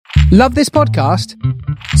Love this podcast?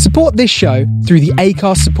 Support this show through the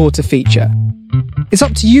Acast supporter feature. It's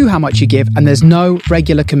up to you how much you give, and there's no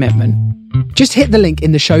regular commitment. Just hit the link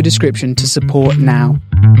in the show description to support now.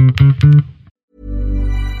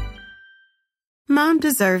 Mom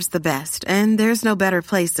deserves the best, and there's no better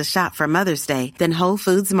place to shop for Mother's Day than Whole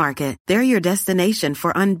Foods Market. They're your destination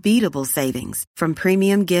for unbeatable savings, from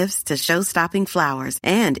premium gifts to show-stopping flowers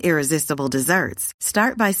and irresistible desserts.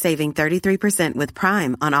 Start by saving 33% with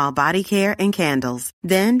Prime on all body care and candles.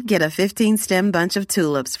 Then get a 15-stem bunch of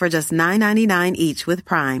tulips for just $9.99 each with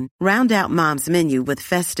Prime. Round out Mom's menu with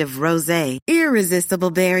festive rosé,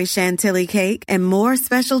 irresistible berry chantilly cake, and more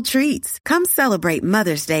special treats. Come celebrate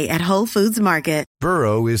Mother's Day at Whole Foods Market.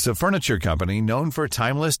 Burrow is a furniture company known for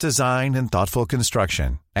timeless design and thoughtful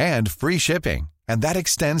construction, and free shipping, and that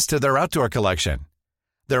extends to their outdoor collection.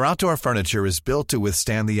 Their outdoor furniture is built to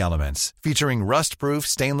withstand the elements, featuring rust-proof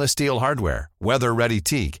stainless steel hardware, weather-ready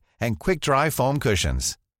teak, and quick-dry foam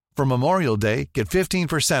cushions. For Memorial Day, get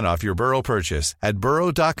 15% off your Burrow purchase at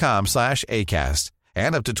burrow.com/ACAST,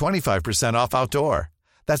 and up to 25% off outdoor.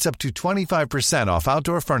 That's up to 25% off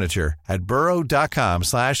outdoor furniture at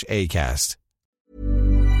burrow.com/ACAST.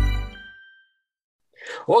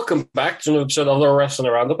 Welcome back to another episode of the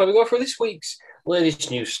Wrestling Roundup, where we go through this week's latest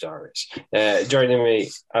news stories. Joining me,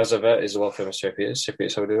 as ever, is the world famous Cyprius.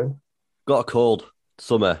 Cyprius, how are we doing? Got a cold.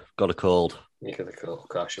 Summer, got a cold. You got a cold,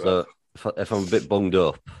 gosh. So if I'm a bit bunged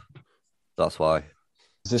up, that's why.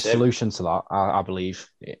 There's a solution to that, I believe,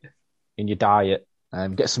 in your diet.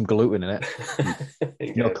 Get some gluten in it.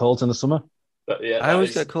 Colds in the summer. I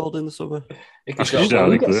always get cold in the summer. Who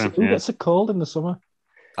gets a cold in the summer?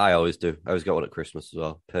 I always do. I always get one at Christmas as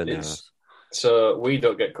well. So we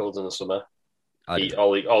don't get colds in the summer.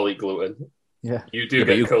 All eat gluten. Yeah, you do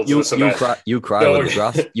get colds in the summer. You cry when the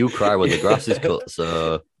grass. You cry when the grass is cut.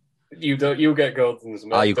 So you don't. You get colds in the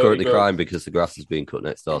summer. Are you currently crying because the grass is being cut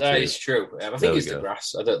next door? That is true. I think it's the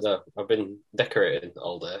grass. I don't know. I've been decorating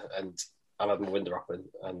all day and I've had my window open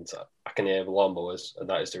and I can hear the lawnmowers, and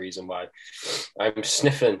that is the reason why I'm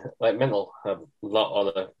sniffing like mental. I'm not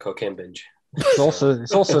on a cocaine binge. It's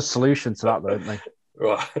also a solution to that, though, isn't it?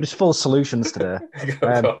 Right. Just full of solutions today.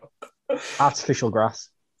 Artificial grass.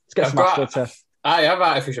 Let's get some astroturf. I have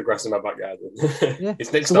artificial grass in my back garden. Yeah.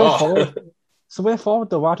 It's next door. It's the way forward,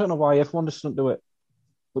 though. I don't know why everyone just doesn't do it.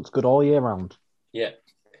 Looks good all year round. Yeah,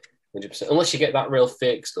 100%. Unless you get that real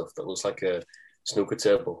fake stuff that looks like a snooker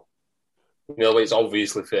table. You know, it's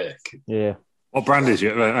obviously fake. Yeah. What brand is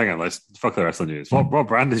your... Hang on, let's fuck the wrestling news. What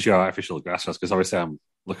brand is your artificial grass? Because obviously I'm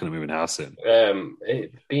looking at moving house soon.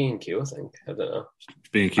 B&Q, I think. I don't know.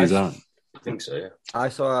 B&Q's on? I think so, yeah. I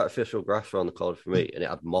saw artificial grass around the corner for me, and it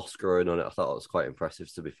had moss growing on it. I thought it was quite impressive,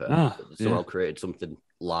 to be fair. Somehow created something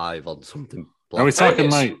live on something black. Are we talking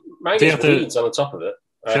like... Mine gets weeds on the top of it.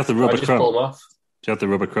 Do you have the rubber crumb? Pull them off. Do you have the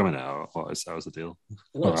rubber crumb in it, or what is, that was the deal?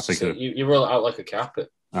 No, you roll it out like a carpet.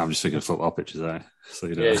 I'm just thinking of football pitches, eh? So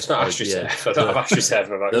you it's not AstroTurf. I don't have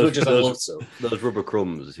AstroTurf. Those rubber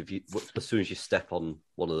crumbs, as soon as you step on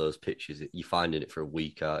one of those pitches, you're finding it for a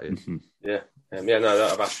week, aren't you? Mm-hmm. Yeah. No, I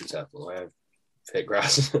don't have AstroTurf. I have fake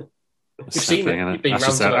grass. You've seen it. You've been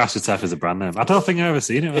AstroTurf is a brand name. I don't think I've ever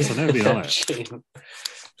seen it. I've never been on it.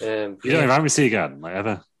 You don't invite me to see again, like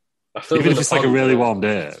ever. Even if it's like a really warm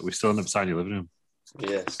day, we still end up signing your living room.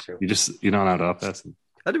 Yeah, it's true. You're not an outdoor person.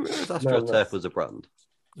 I didn't realise AstroTurf was a brand.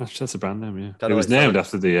 That's a brand name, yeah. It was named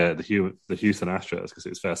after the Houston Astros because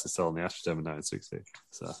it was first installed in the Astrodome in 1960.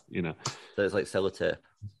 So, So it's like sellotape.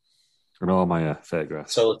 And all my fake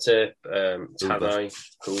grass. Sellotape, Tanai,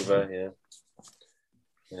 Hoover,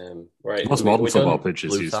 yeah. Right. Most modern football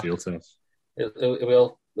pitches use field tape. Are we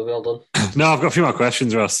all done? No, I've got a few more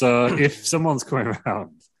questions, Ross. So if someone's coming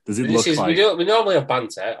around, does it look like... We normally have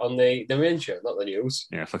banter on the main show, not the news.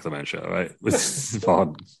 Yeah, fuck the main show, right? With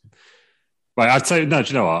Vaughn. Right, I'd say, no, do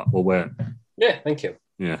you know what? We'll wait. Yeah, thank you.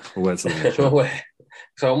 Yeah, we'll wait till the next show. We'll wait.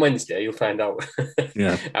 So on Wednesday, you'll find out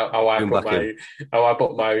how I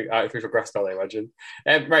put my artificial grass down, I imagine.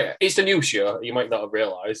 Right, it's the news show. You might not have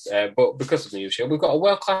realised, but because of the news show, we've got a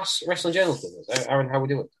world-class wrestling journalist with us. Aaron, how are we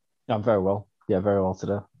doing? I'm very well. Yeah, very well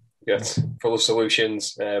today. Good. Full of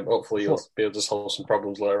solutions. Hopefully you'll be able to solve some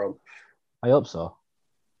problems later on. I hope so.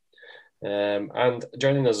 And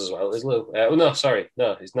joining us as well is Lou.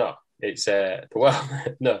 No, he's not. It's ever-present,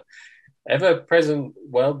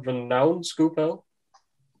 world-renowned Scoop-O.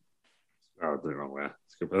 Oh, the wrong way. Is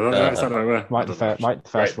that the right way? Right, the first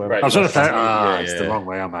way. I'm trying to think. It's the wrong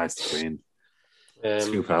way. I'm eyes to green.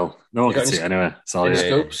 Scoop-O. No one can see it anyway. Sorry.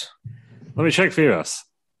 Scoops? Let me check for you, Ross.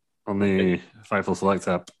 on the Fightful Select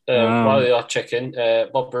app. While you are checking,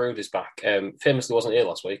 Bob Roode is back. Famously wasn't here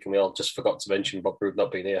last week, and we all just forgot to mention Bob Roode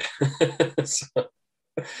not being here. So,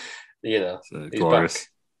 he's glorious. Back.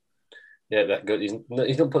 Yeah, that good.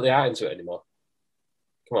 He's not put the art into it anymore.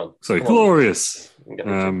 Come on. So glorious.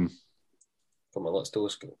 Come on, let's do a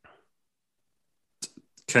school.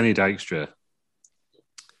 Kenny Dykstra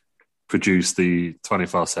produced the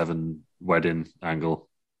 24/7 wedding angle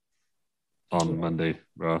on Monday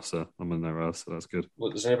Raw, so I'm in there Raw, so that's good.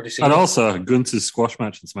 Well, does anybody see? And also Gunther's squash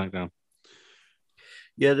match in SmackDown.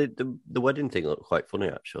 Yeah, the wedding thing looked quite funny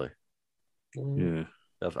actually. Yeah.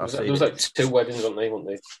 There was like 2 weddings, weren't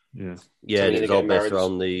they? Yeah. Yeah, it was all based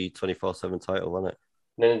around the 24/7 title, wasn't it?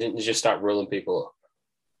 And then didn't they just start rolling people up?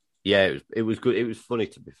 Yeah, it was good. It was funny,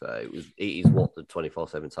 to be fair. It is what the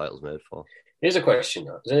 24/7 title's made for. Here's a question,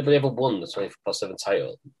 though. Has anybody ever won the 24/7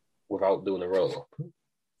 title without doing a roll-up?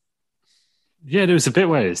 Yeah, there was a bit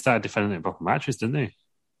where he started defending it in proper matches, didn't he?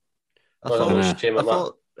 I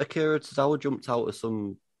thought Akira Tozawa jumped out of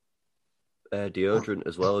some deodorant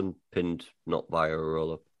as well and pinned not via a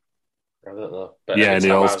roll-up. I don't know. Yeah, in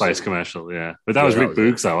the Old Spice commercial, yeah. But that was Rick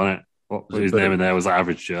Boogs, though, wasn't it? What was his name in there? Was like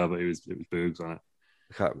Average Joe, but it was Boogs, wasn't it?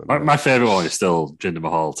 I can't remember. My favourite one is still Jinder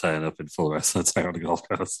Mahal turning up in full wrestling attire on the golf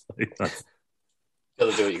course.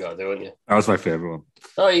 Gotta do what you gotta do, wouldn't you? That was my favourite one.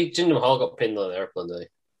 Oh, Jinder Mahal got pinned on an airplane, did he?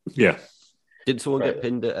 Yeah. Did someone get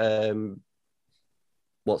pinned at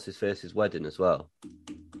what's his face's wedding as well?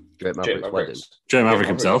 Drake Maverick's wedding. Drake Maverick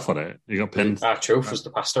himself on it. He got pinned. Truth was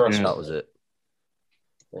the pastor. Yeah. That was it.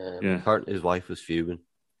 Yeah. Apparently his wife was fuming.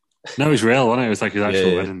 No, it was real, wasn't it? It was like his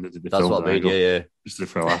actual wedding. That's what I mean, yeah. Just to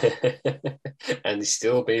throw off. And he's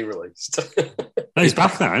still being released. No, he's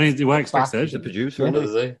back now, and he works backstage. He's the producer,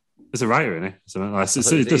 isn't he? He's a writer, isn't he?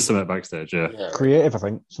 So he does something backstage, yeah. Creative, I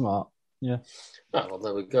think. Smart. Yeah. Oh, well,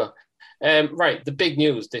 there we go. Right, the big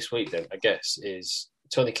news this week, then, I guess, is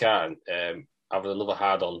Tony Khan having another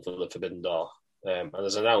hard-on for the Forbidden Door. And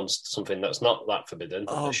has announced something that's not that forbidden.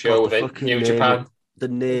 A show with New Japan. The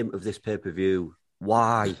name of this pay-per-view.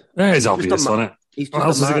 Why? Yeah, it's obvious, isn't it? He's just what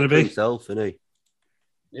else is it going to be? Himself, isn't he?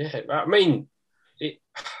 Yeah, I mean, it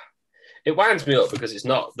winds me up because it's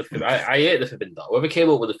not the. I hate the Forbidden Door. Whoever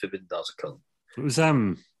came up with the Forbidden Door's a cunt. It was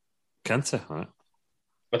Kenta, right?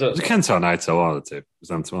 I don't know. Was it Kenta or Naito? One of the two. It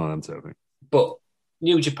was one of them two, I think. But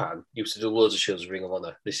New Japan used to do loads of shows with Ring of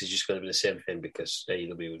Honor. This is just going to be the same thing because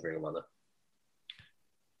AEW was Ring of Honor.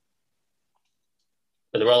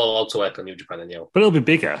 And they're all allowed to work on New Japan anyhow. But it'll be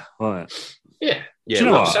bigger, won't it? Yeah. Do you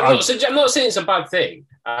know what? I'm not saying it's a bad thing.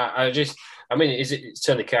 It's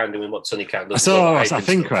Tony Khan doing what Tony Khan does. I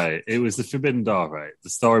think, right, it was the Forbidden Door, right? The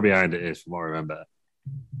story behind it is, from what I remember,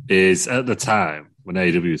 is at the time when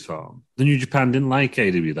AEW was formed, the New Japan didn't like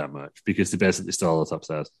AEW that much because they basically stole all the top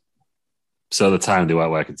stars. So at the time, they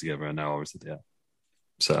weren't working together, and now obviously they are.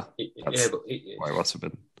 So that's why it was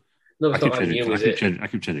forbidden. No, it's not like new, is it? I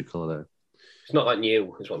keep changing colour there. It's not like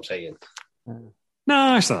new, is what I'm saying.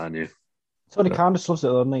 No, it's not that new. Tony Khan just loves it,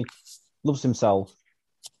 doesn't he? Loves himself.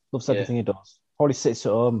 Loves everything he does. Probably sits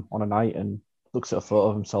at home on a night and looks at a photo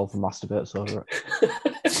of himself and masturbates over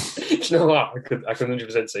it. Do you know what? I could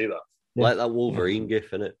 100% see that. Yeah. Like that Wolverine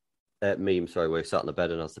gif, innit? Meme, sorry, where he sat on the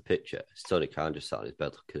bed and has the picture. It's Tony Khan just sat on his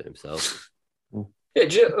bed looking at himself. Yeah,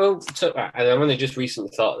 I only just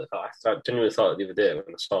recently thought that. I genuinely thought it the other day when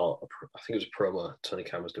I saw, I think it was a promo Tony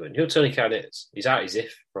Khan was doing. You know who Tony Khan is? He's Artie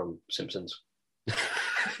Ziff from Simpsons. That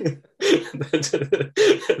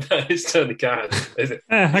is Tony Khan, is it?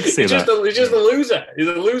 Yeah, I can see that. He's just a loser. He's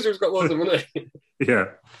a loser who's got loads of money. Yeah.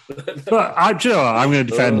 But I'm going to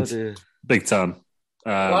defend Big Tom.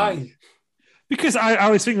 Why? Because I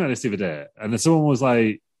was thinking about this the other day, and then someone was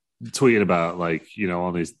like tweeting about, like, you know,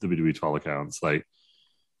 on these WWE 12 accounts, like,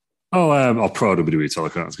 or pro WWE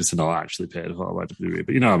 12 accounts, because they're not actually paid for by WWE,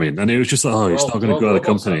 but you know what I mean? And it was just like, he's not going to go to the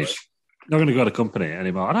company. Not going to go to company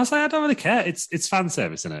anymore. And I was like, I don't really care. It's fan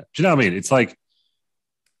service, isn't it? Do you know what I mean? It's like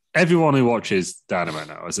everyone who watches Dynamite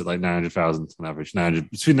now, is it like 900,000 on average?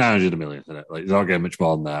 Between 900 and 1 million, isn't it? Like, they're not getting much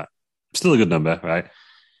more than that. Still a good number, right?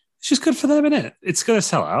 It's just good for them, isn't it? It's going to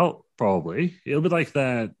sell out, probably. It'll be like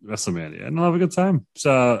their WrestleMania, and they'll have a good time.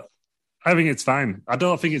 So I think it's fine. I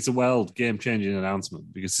don't think it's a world game-changing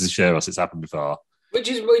announcement because it's a show us. It's happened before. Which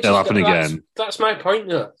It'll happen again. That's my point,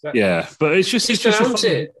 though. Yeah, but it's just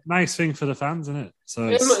a nice thing for the fans, isn't it? So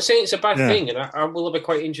I'm not saying it's a bad thing, and I will be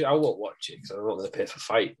quite interested. I won't watch it because I'm not going to pay for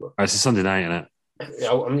Fight. But it's a Sunday night, isn't it?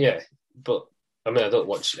 Yeah, but I mean, I don't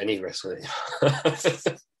watch any wrestling.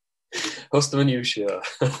 Host of a new show.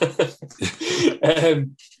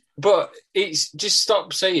 But it's just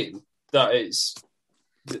stop saying that it's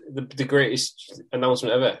the greatest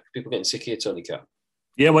announcement ever. People getting sick of Tony Khan.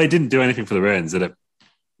 Yeah, well, he didn't do anything for the ratings, did it?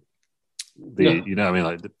 No. You know what I mean?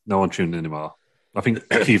 Like, no one tuned in anymore. I think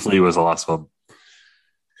Keith Lee was the last one.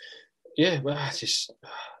 Yeah, well,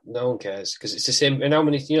 no one cares because it's the same. And how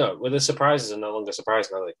many, the surprises are no longer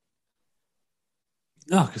surprising, are they?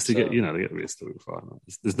 No, because they get restored before.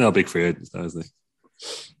 There's no big free agents now, is there?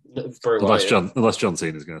 Unless John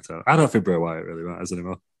Cena's going to tell. I don't think Bray Wyatt really matters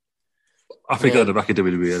anymore. I think they're back in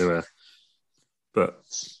WWE anyway. But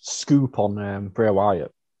scoop on Bray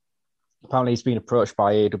Wyatt. Apparently, he's been approached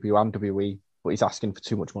by AEW and WWE, but he's asking for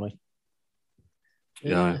too much money.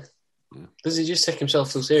 Yeah. Does he just take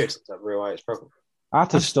himself so seriously? That Bray Wyatt's problem. I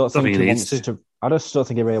just don't think he wants to. I just don't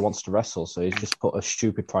think he really wants to wrestle. So he's just put a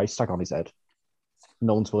stupid price tag on his head.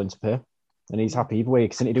 No one's willing to pay, and he's happy either way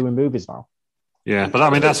because isn't he doing movies now? Yeah, but I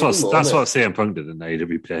mean that's what CM Punk did, and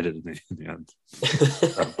AEW paid it in the end.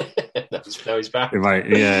 Now he's back. He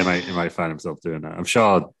might find himself doing that. I'm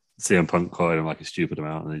sure CM Punk quoted him like a stupid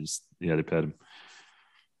amount, and they paid him.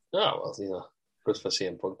 Oh well, good for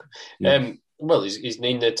CM Punk. Yeah. Well, he's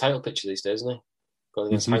in the title picture these days, isn't he? Going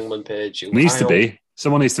against Hangman Page. Needs to be.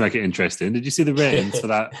 Someone needs to make it interesting. Did you see the ratings for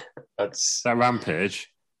that? That Rampage.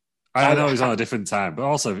 I know he's on a different time, but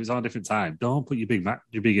also if it's on a different time, don't put your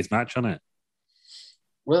biggest match on it.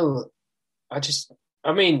 Well, I've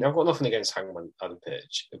got nothing against Hangman Adam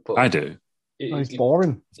Page. But I do. He's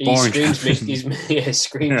boring. He screams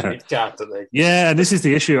mid-card, doesn't he? Yeah, and this is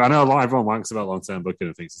the issue. I know everyone wanks about long-term booking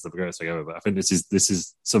and thinks it's the greatest thing ever, but I think this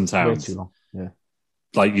is sometimes way too long. Yeah.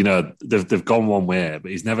 Like, they've gone one way,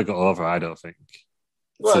 but he's never got over, I don't think.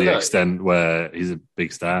 Well, to the extent where he's a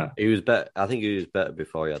big star. He was better. I think he was better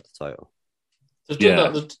before he had the title.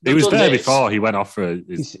 He was better before he went off for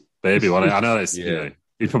his baby one. I know it's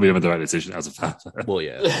he's probably made the right decision as a fan. Well,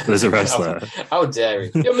 yeah, as a wrestler. How dare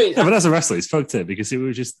he? But as a wrestler, he's fucked it because it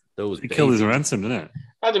was just he killed his ransom, didn't it?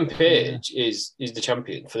 Adam Page is the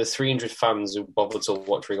champion for the 300 fans who bothered to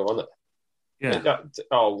watch Ring of Honor. Yeah.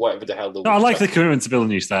 Whatever the hell. I like the commitment to building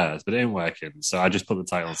new stars, but it ain't working. So I just put the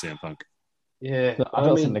title on CM Punk. Yeah, I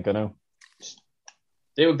don't think they're gonna.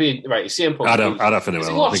 They would be right. CM Punk. I don't think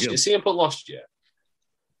they will. CM Punk lost yet?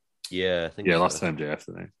 Yeah, I think. Yeah, last time MJF,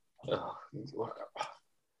 didn't they?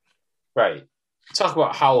 Right. Talk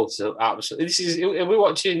about how to absolutely. This is. Are we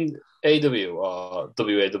watching AW or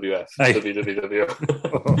WAWF? Hey.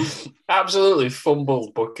 WWF. Absolutely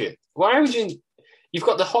fumbled bucket. Why would you? You've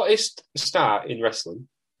got the hottest star in wrestling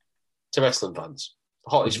to wrestling fans.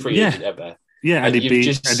 The hottest free agent ever. Yeah, and he beat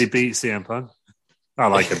CM Punk. I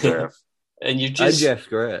like MJF. And you just MJF's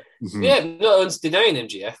great. Mm-hmm. Yeah, no one's denying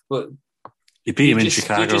MJF, but you beat him in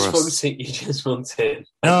Chicago. You just want him.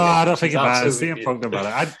 No, I don't think it matters. CM Punk don't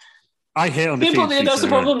matter. I hate undefeated. That's the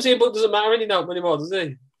problem. CM Punk doesn't matter anymore, does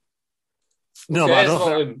he? No, but I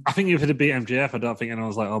don't. I think if it had beat MJF, I don't think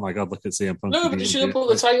anyone's like, "Oh my god, look at CM Punk." No, but you should have put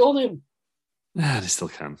the title on him. Nah, they still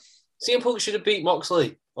can. CM Punk should have beat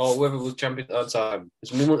Moxley or whoever was champion at that time.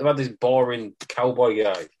 We wouldn't have had this boring cowboy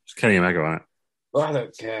guy. It's Kenny Omega on it. Well, I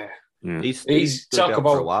don't care. Yeah. He's talk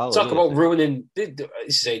about ruining. This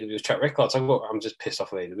is AW's track record. I'm just pissed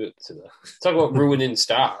off of AW today. Talk about ruining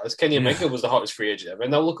stars. Kenny Omega was the hottest free agent ever,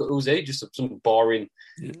 and now look at who's he? Just some boring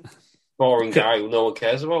guy who no one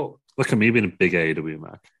cares about. Look at me being a big AW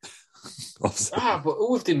Mac. But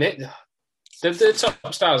who have they made? The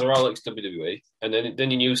top stars are all ex WWE, and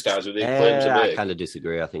then your new stars with the claims to make. I kind of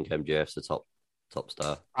disagree. I think MJF's the top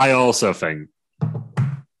star. I also think,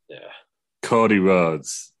 Cody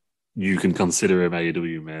Rhodes, you can consider him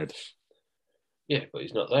AEW made. Yeah, but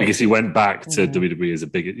he's not there because he went back to WWE as a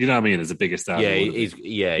bigger. You know what I mean? As a bigger star. Yeah, he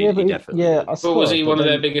definitely. Yeah, but was he one of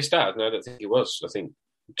their biggest stars? No, I don't think he was. I think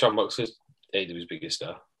John Moxley's AEW's biggest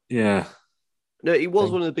star. Yeah. No, he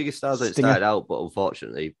was one of the biggest stars when it started out, but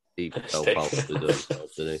unfortunately, he fell out with himself,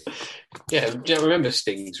 didn't he? Yeah, do you remember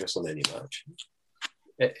Sting's WrestleMania match?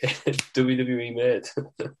 WWE made.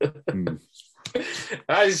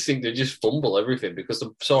 I just think they just fumble everything because they're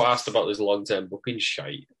so asked about this long-term booking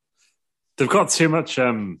shite. They've got too much.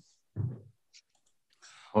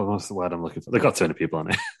 What's the word I'm looking for? They've got too many people on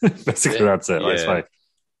it. Basically, that's it. Like, it's like,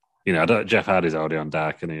 Jeff Hardy's already on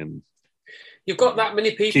Dark, and you've got that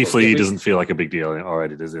many people. Keith Lee doesn't feel like a big deal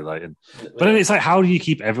already, does he? Like, but then it's like, how do you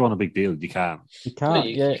keep everyone a big deal? You can't. You can't.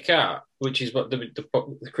 You can't. Which is what the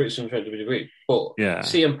criticism from WWE. But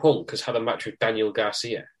CM Punk has had a match with Daniel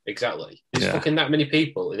Garcia. Exactly. There's fucking that many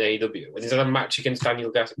people in AEW, and he's had a match against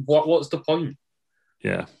Daniel Garcia. What's the point?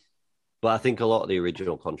 Yeah. But I think a lot of the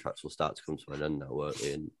original contracts will start to come to an end now, won't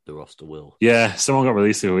they? And the roster will. Yeah, someone got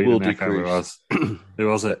released the week. I can't remember who it was. Who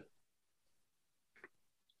was it?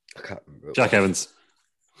 I can't remember. Jack Evans.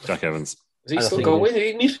 Jack Evans. Is he still going?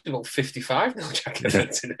 He needs to be about 55 now, Jack.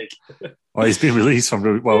 Well, he's been released from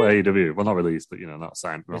AEW. Well, not released, but not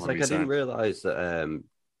signed. It's like I didn't realise that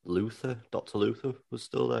Dr. Luther was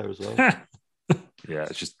still there as well. Yeah,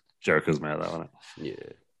 it's just Jericho's made that, wasn't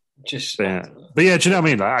it? Yeah. But yeah, do you know what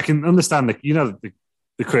I mean? Like, I can understand the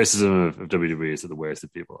criticism of WWE is that the worst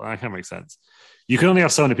of people. That can make sense. You can only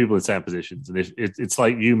have so many people in certain positions, and if it's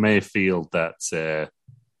like you may feel that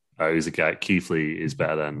who's a guy, Keith Lee is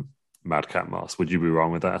better than Madcap Moss. Would you be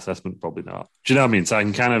wrong with that assessment? Probably not. Do you know what I mean? So I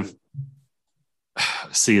can kind of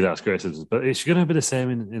see that as criticism, but it's going to be the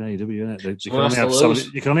same in AEW, isn't it? You can only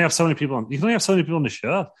have so many people on. You can only have so many people on the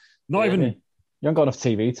show. Not even. You haven't got enough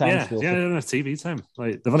TV time. Yeah, they don't have enough TV time.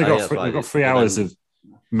 Like they've only got 3 hours of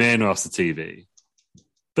main roster TV.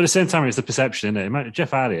 But at the same time, it's the perception, isn't it? Jeff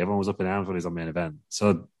Hardy, everyone was up in arms when he was on main event.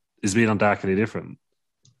 So is being on Dark any different?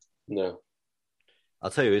 No. I'll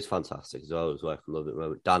tell you, it's fantastic as well. I was working a little bit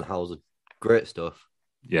more. Danhausen, great stuff.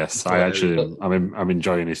 Yes, I'm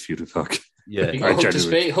enjoying his feud with Hook. Yeah,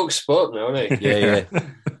 Hook spoke now, isn't he? Yeah.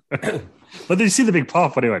 But did you see the big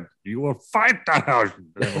pop when he went, "You will fight Danhausen"?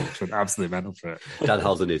 Everyone went absolutely mental for it.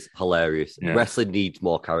 Danhausen is hilarious. Yeah. Wrestling needs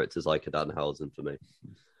more characters like a Danhausen for me.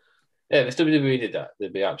 Yeah, if WWE did that,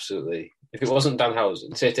 they'd be absolutely. If it wasn't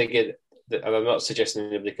Danhausen, say they get, and I'm not suggesting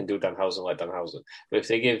anybody can do Danhausen like Danhausen, but if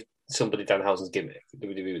they give somebody Danhausen's gimmick,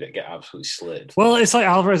 WWE would get absolutely slayed. Well, it's like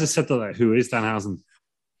Alvarez has said that. Who is Danhausen?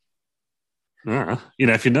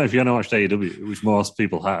 If you know watched AEW, which most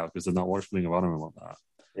people have because they've not watched Ring of Honor and whatnot.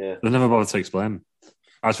 Yeah, they never bothered to explain.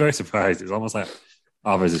 I was very surprised. It's almost like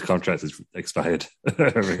Alvarez's contract has expired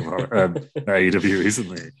AEW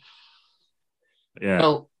recently. Yeah.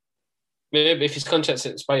 Well, maybe if his contract's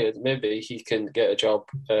expired, maybe he can get a job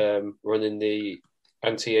running the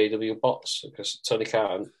anti-AEW bots because Tony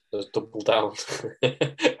Khan has doubled down.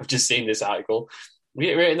 I've just seen this article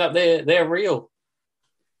reiterating that they're real.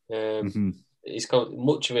 He's got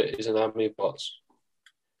much of it is an army of bots.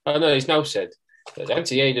 I know he's now said that the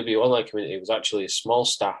anti-AEW online community was actually a small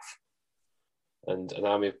staff and an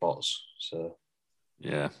army of bots. So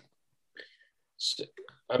yeah,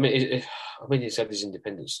 he said his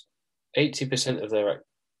independence. 80% of their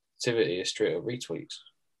activity is straight up retweets.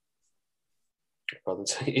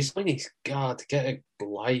 He's winning. God, get a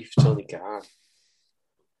life, Tony Khan.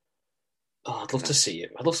 Oh, I'd love to see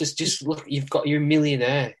it. I'd love to just look. You're a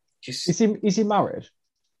millionaire. Is he married,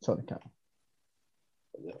 Tony Khan?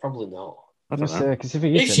 Probably not. I don't know. Because if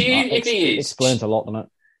he is, it explains a lot,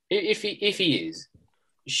 doesn't it? If he is,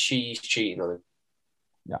 she's cheating on him.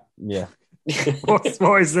 Yeah.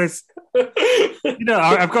 What is this?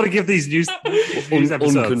 I've got to give these news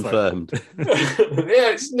episodes unconfirmed. I've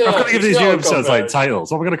got to give these new episodes like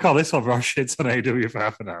titles. What we're going to call this one? Ross shits on AEW for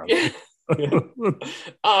half an hour.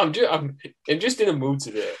 I'm just in a mood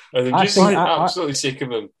today. I'm absolutely sick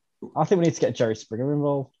of him. I think we need to get Jerry Springer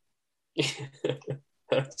involved. He's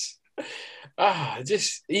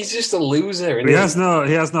just a loser. He has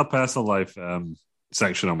no personal life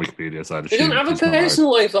section on Wikipedia. So he doesn't have a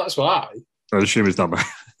personal life. That's why. I assume he's not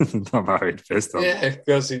married. First off. Yeah,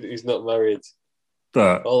 because he's not married.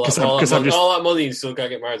 But all that money, you still can't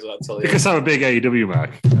get married. Because I'm a big AEW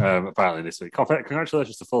mark. Apparently this week.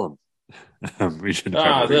 Congratulations to Fulham. No,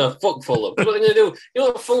 fuck Fulham. What are they going to do? You know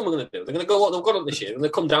what Fulham are going to do? They're going to go what they've got up this year. They're going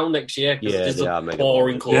to come down next year. Yeah, they are.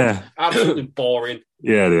 Boring club. Yeah. Absolutely boring.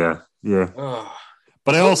 Yeah, they are. Yeah.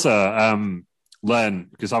 But I also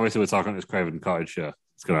learned, because obviously we're talking about this Craven Cottage show.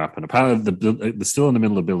 It's going to happen. Apparently they're still in the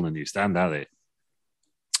middle of building a new stand, are they?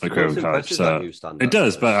 Like Craven Cottage. So it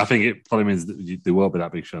does, but I think it probably means that they won't be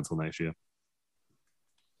that big show until next year.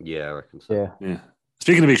 Yeah, I reckon so. Yeah.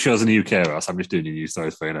 Speaking of big shows in the UK, Ross, I'm just doing your news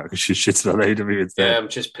stories for you now because she's shitting on AEW instead. Yeah, I'm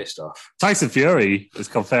just pissed off. Tyson Fury has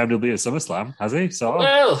confirmed he'll be at SummerSlam, has he?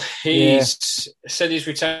 Well, he's said he's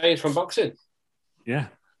retired from boxing. Yeah.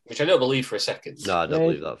 Which I don't believe for a second. No, I don't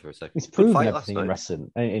believe that for a second. He's proven everything in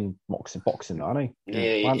wrestling, in boxing, hasn't he?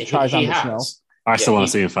 Yeah, he has. I still want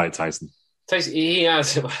to see him fight Tyson. He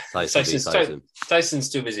has. Tyson's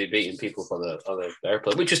too busy beating people on the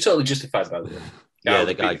airplane, which is totally justified, by the way. Yeah,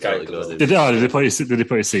 the guy totally goes. Did he put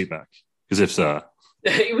his seat back? Because if so,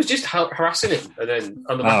 he was just harassing him, and then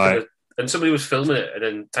on the back of it, and somebody was filming it, and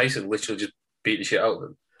then Tyson literally just beat the shit out of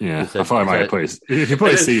him. Yeah, I thought he might have put his. If he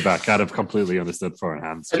put his seat back, I'd have completely understood foreign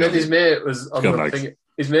hands. And then his mate was on the thing.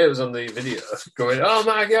 His mate was on the video going, "Oh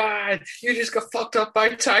my god, you just got fucked up by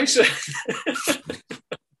Tyson."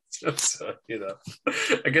 So,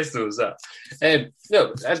 I guess there was that.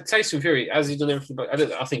 No, Tyson Fury, has he done everything?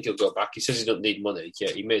 I think he'll go back. He says he doesn't need money.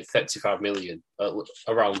 Yeah, he made $35 million,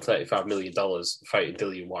 around $35 million fighting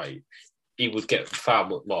Dillian White. He would get far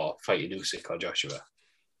more fighting Usyk or Joshua.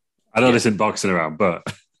 I know this isn't boxing around, but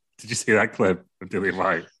did you see that clip of Dillian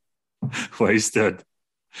Whyte where he stood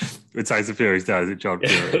with Tyson Fury's dad at John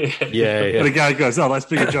Fury? Yeah. And the guy goes, "Oh, let's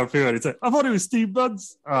bring in John Fury." And he's like, "I thought it was Steve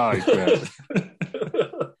Bunce." Oh, he's great.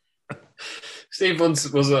 Steve Bunce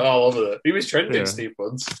was all over it. He was trending, Steve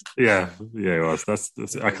Bunce. Yeah, he was. That's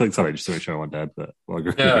I clicked on it just to make sure I'm dead, but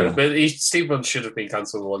but Steve Bunce should have been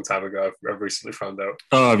cancelled a long time ago. I've recently found out.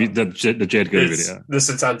 Oh, the Jade Gurley video. The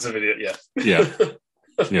Satanta video,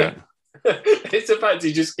 Yeah. It's the fact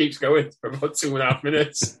he just keeps going for about 2.5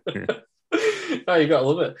 minutes. Oh, you gotta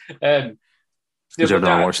love it.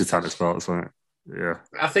 I watched the tennis sports, right? Yeah.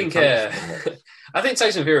 I think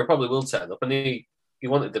Tyson Fury probably will turn up, and he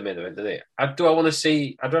wanted the main event, didn't he? I'd rather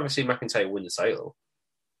see McIntyre win the title.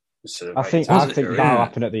 I think that'll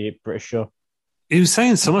happen at the British show. He was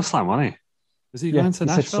saying SummerSlam, wasn't he? Was he going to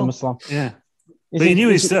Nashville? SummerSlam. Yeah. But he knew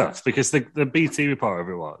his stuff because the BT report,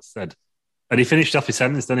 whatever it was, said, and he finished off his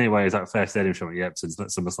sentence, didn't he? Where he's at first stadium showing, since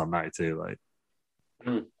SummerSlam 92, like.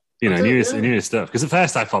 He knew his stuff. Because at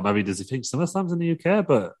first I thought maybe does he think SummerSlam's in the UK?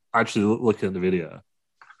 But actually looking at the video,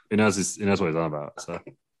 he knows what he's on about. So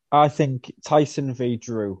I think Tyson v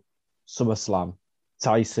Drew, SummerSlam,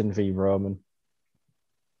 Tyson v Roman,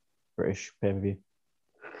 British pay-per-view.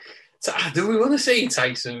 So, do we want to see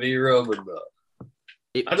Tyson v Roman though?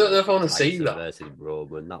 I don't know if I want to see that. Versus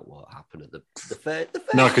Roman, that won't happen at the fair.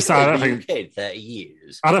 No, because I don't think in 30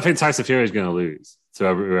 years. I don't think Tyson Fury is going to lose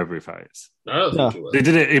to whoever he fights. I don't think he will. They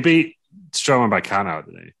did it. He beat Strowman by count out,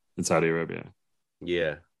 didn't he? In Saudi Arabia.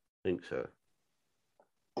 Yeah, I think so.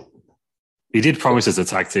 He did promise us a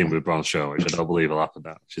tag team with Braun Strowman, which I don't believe will happen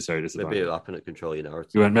now. She's very disappointed. Maybe it'll happen at Control Your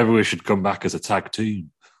Narrative. He went, maybe we should come back as a tag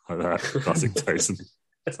team. Like that. Classic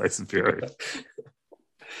Tyson Fury.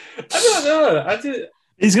 I don't know.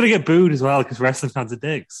 He's going to get booed as well because wrestling fans are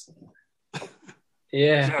dicks.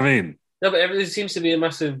 Yeah. You know what I mean? No, but there seems to be a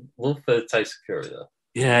massive love for Tyson Fury, though.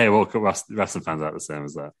 Yeah, well, wrestling fans are the same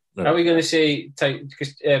as that. Are we going to see...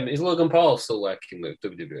 is Logan Paul still working with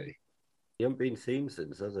WWE? He hasn't been seen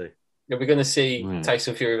since, has he? Are we going to see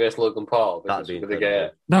Tyson Fury versus Logan Paul? That'd be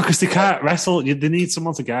No, because they can't wrestle. They need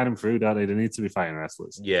someone to guide them through, don't they? They need to be fighting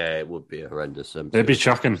wrestlers. Yeah, it would be horrendous. It'd be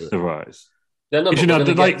shocking otherwise. No, we're going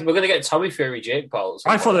to get Tommy Fury, Jake Paul.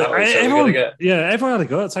 I thought everyone had a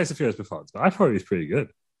go at Tyson Fury's performance, but I thought he was pretty good.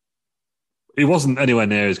 He wasn't anywhere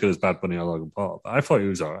near as good as Bad Bunny or Logan Paul, but I thought he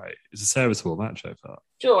was all right. It was a serviceable match, I thought.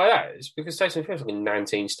 Do you know why that is? Because Tyson Fury's like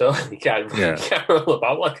 19 stone. He can't roll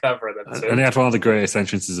about like that for them too. And he had one of the greatest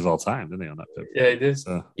entrances of all time, didn't he, on that pip? Yeah, he did.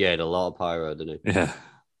 So. Yeah, he had a lot of pyro, didn't he? Yeah.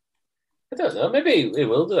 I don't know. Maybe he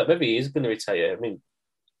will do that. Maybe he is going to retire. I mean,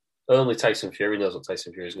 only Tyson Fury knows what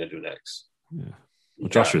Tyson Fury is going to do next. Yeah. Well,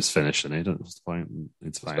 Joshua's finished, and he doesn't. What's the point?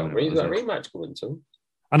 It's fine. He's got a rematch coming to him.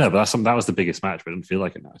 I know, but that was the biggest match, but it didn't feel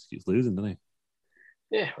like it now. He keeps losing, doesn't he?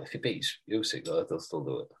 Yeah, well, if he beats Usyk, though, they'll still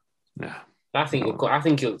do it. Yeah, I think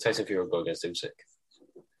Tyson Fury will go against Usyk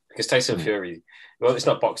because Tyson Fury. Well, it's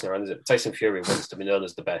not boxing around, is it? Tyson Fury wants to be known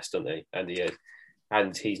as the best, doesn't he? And he is,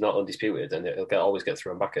 and he's not undisputed, and he'll always get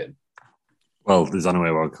thrown back at him. Well, there's only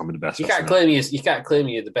way we'll come in the best. You can't claim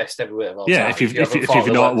you're the best heavyweight of all time. Yeah, if you've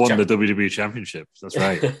not won the WWE Championship, that's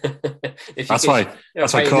right. That's why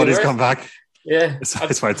Cody's come back. Yeah,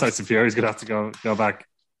 that's why Tyson Fury's going to have to go back.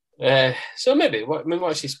 So maybe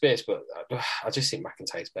watch his space, but I just think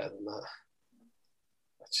McIntyre's better than that.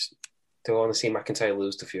 Do I want to see McIntyre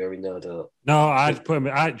lose to Fury? No, I don't. No, I'd put him. Do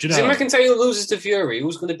you know? If McIntyre loses to Fury,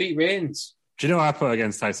 who's going to beat Reigns? Do you know what I put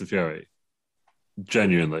against Tyson Fury?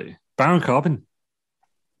 Genuinely, Baron Corbin.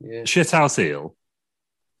 Yeah. Shithouse heel.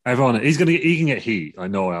 Everyone, he can get heat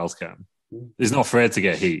like no one else can. He's not afraid to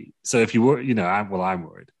get heat. So if you were, I'm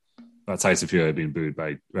worried about Tyson Fury being booed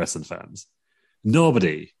by wrestling fans.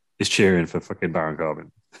 Nobody is cheering for fucking Baron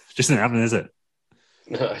Corbin. Just not happening, is it?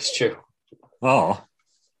 No, it's true. Oh,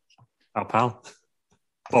 our pal.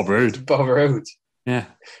 Bob Roode. Yeah.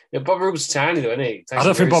 Bob Roode's tiny, though, isn't he? I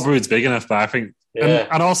don't think Bob Roode's big enough, but I think... Yeah.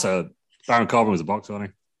 And also, Baron Corbin was a boxer,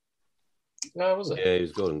 wasn't he? No, was it? Yeah, he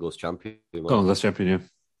was Golden Gloves champion. Golden Gloves champion, yeah.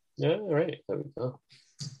 Yeah, right. There we go.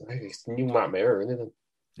 It's new Matt Mirror, isn't it?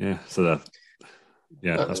 Yeah, so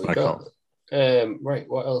that's my call. Right,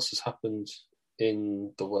 what else has happened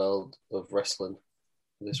in the world of wrestling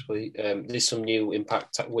this week? There's some new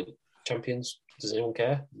Impact champions. Does anyone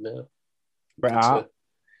care? No. Bret Hart.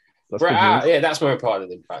 Bret Hart, yeah, that's more important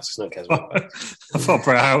than Impact. No one cares about Impact. I thought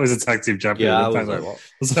Bret Hart was a tag team champion. Yeah, I was like, what?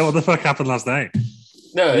 So what the fuck happened last night?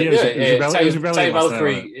 Taya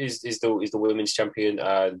Valkyrie is the women's champion,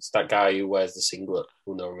 and that guy who wears the singlet,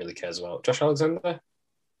 who no one really cares about. Josh Alexander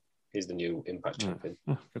is the new Impact champion.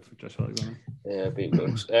 Oh, good for Josh Alexander. Yeah, beating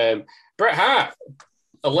books. Bret Hart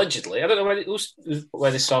allegedly, I don't know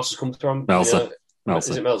where this source has come from. Meltzer. Is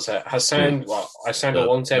it Meltzer? Has signed I signed a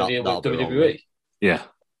long-term deal with WWE. Yeah.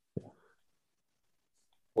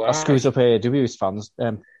 That screws up AEW's plans,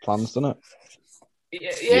 doesn't it?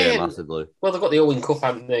 Yeah, massively. Well, they've got the Owen Cup,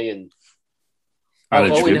 haven't they? And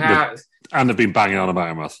Owen Hart. And they've been banging on about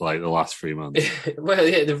him for like the last 3 months. Well,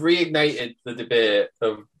 yeah, they've reignited the debate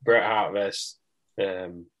of Bret Hart versus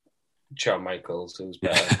Shawn Michaels, who's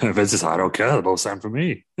better. Vince is, I don't care. They're both signed for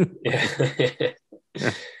me. Yeah.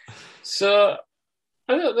 So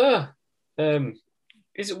I don't know.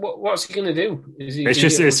 What's he going to do?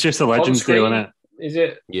 It's just a Legends deal, isn't it? Is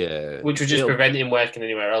it? Yeah. Which would just prevent him working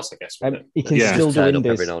anywhere else, I guess. He can still do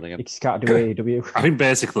Indies. He just can't do AEW. I think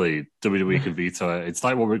basically WWE can veto it. It's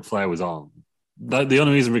like what Ric Flair was on. The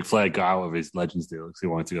only reason Ric Flair got out of his Legends deal is he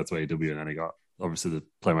wanted to go to AEW, and then he got, obviously, the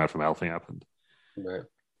Play Man from Hell thing happened. Right.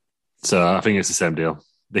 So I think it's the same deal.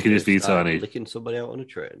 They can just veto any. Licking somebody out on a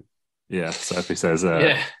train. Yeah, so if he says...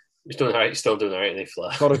 yeah, he's doing all right. He's still doing all right, isn't he,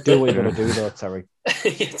 Flair? Got to do what you got to do, though, Terry.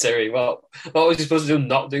 Yeah, Terry, what was he supposed to do?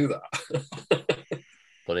 Not do that?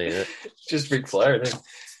 Funny, isn't it? Just Ric Flair, isn't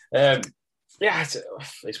it? Yeah,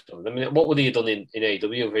 I mean, what would he have done in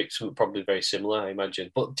AEW? Probably very similar, I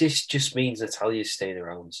imagine. But this just means Natalia's staying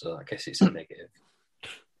around, so I guess it's a negative.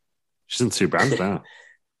 She's in 2 brands now.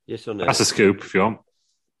 Yes or no? That's a scoop, if you want.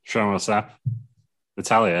 Show on WhatsApp.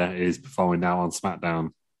 Natalya is performing now on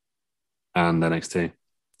SmackDown and NXT.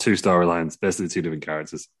 2 storylines, basically 2 different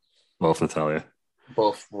characters. Both Natalya.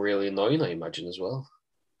 Both really annoying, I imagine, as well.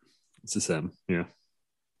 It's the same, yeah.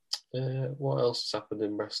 What else has happened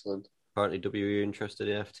in wrestling? Apparently, WWE interested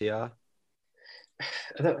in FTR.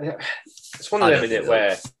 It's one of them, isn't it,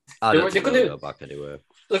 where they're going to go back anywhere.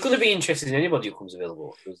 They're going to be interested in anybody who comes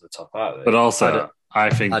available who's the top part. But also, I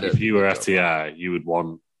think if you were FTR, you would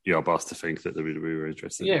want your boss to think that WWE were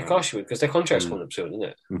interested. Yeah, of course you would, because their contract's coming up soon, isn't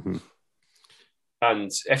it? Mm-hmm. And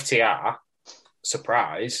FTR,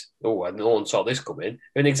 surprise, no one saw this coming,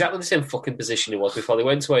 they're in exactly the same fucking position it was before they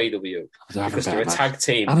went to AEW. Because they're a tag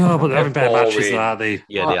team. I know, but they're having better matches, aren't they?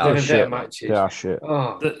 Yeah, they are shit. Matches. They are shit.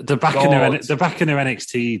 Oh, they're back in their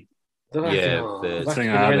NXT.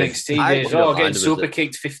 NXT days. Getting super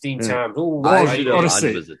kicked 15 times. Honestly,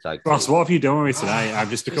 Ross, what have you done with me tonight? I've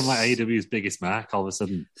just become like AEW's biggest mark all of a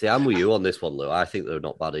sudden. See, I'm with you on this one, Lou. I think they're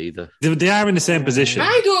not bad either. They are in the same position.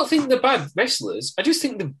 I don't think they're bad wrestlers. I just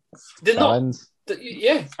think they're not.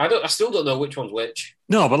 Yeah, I still don't know which one's which.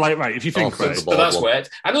 No, but right, if you think but that's weird.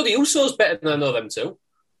 I know the Usos better than I know them too.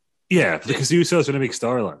 Yeah, because the Usos are in a big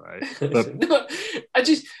storyline, right? But... no, I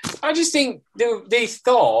just think they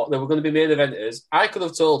thought they were going to be main eventers. I could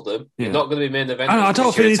have told them you're not going to be main eventers. I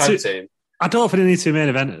don't think they need to be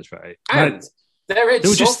main eventers, right? And their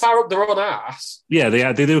heads so far up their own ass. Yeah,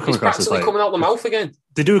 they do come across as like coming out the mouth again.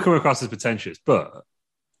 They do come across as pretentious, but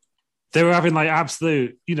they were having like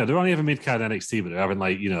absolute, they're only having mid-card NXT, but they're having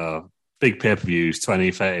like, big pay-per-views,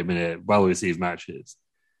 20, 30-minute, well-received matches.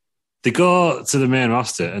 They go to the main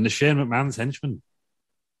roster and they're Shane McMahon's henchmen.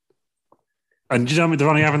 And they're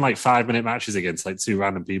only having like 5-minute matches against like 2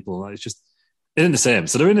 random people. It's just, it isn't the same.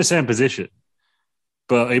 So they're in the same position,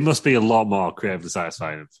 but it must be a lot more creatively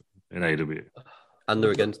satisfying in AEW. And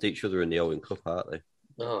they're against each other in the Owen Cup, aren't they?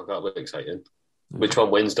 Oh, that'll be exciting. Which one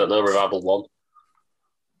wins? Don't know. Revival won.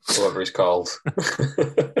 Whoever it's called.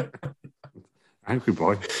 Angry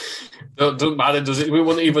boy. Doesn't matter, does it? We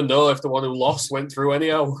wouldn't even know if the one who lost went through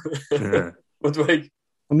anyhow. Yeah. Would we?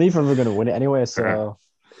 And neither of them are going to win it anyway, so...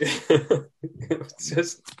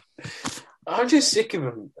 I'm just sick of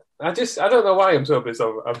him. I don't know why I'm so pissed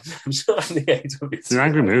off. I'm so on the AEW. It's an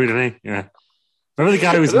angry mood, isn't he? Yeah. Remember the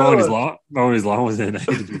guy who was mowing his lawn? Mowing his lawn was in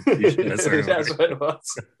AEW. That's what it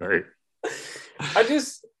was. Right. I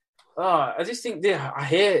just think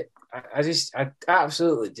I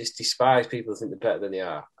absolutely just despise people who think they're better than they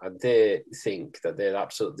are, and they think that they're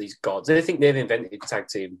absolutely these gods. They think they've invented tag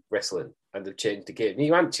team wrestling and they've changed the game.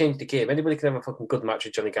 You haven't changed the game. Anybody can have a fucking good match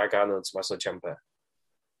with Johnny Gargano and Tommaso Ciampa,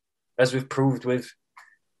 as we've proved with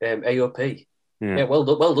AOP. Yeah, well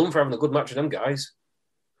done for having a good match with them guys.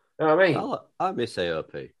 You know what I mean? I miss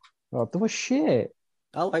AOP. Oh, they were shit.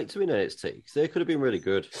 I liked them in NXT because they could have been really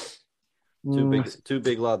good. Two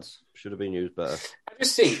big lads should have been used better. I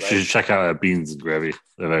just think you should check out Beans and Gravy.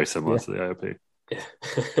 They're very similar to the AOP.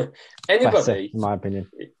 Yeah. Anybody, better, in my opinion.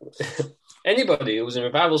 Anybody who was in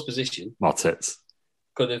Revival's position, more tits,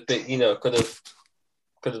 could have been, could have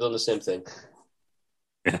done the same thing.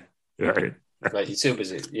 Yeah, right. Like you're too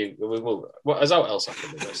busy. What else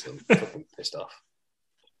happened in wrestling? I'm pissed off.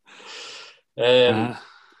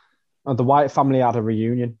 And the Wyatt family had a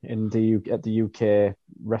reunion at the UK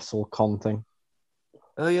WrestleCon thing.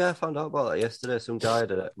 Oh yeah, I found out about that yesterday. Some guy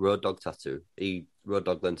had a Road Dogg tattoo. Road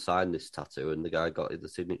Dogg then signed this tattoo, and the guy got the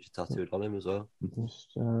signature tattooed on him as well. Just,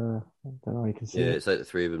 I don't know. You can see. Yeah, it's like the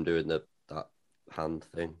three of them doing that hand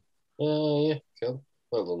thing. Yeah, cool.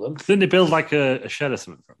 Well done then. Didn't they build like a shed or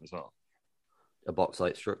something for him as well? A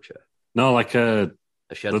box-like structure. No, like a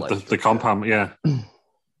shed-like the compound. Yeah, I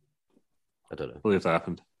don't know. I believe that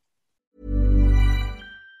happened.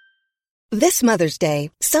 This Mother's Day,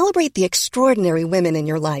 celebrate the extraordinary women in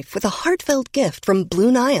your life with a heartfelt gift from Blue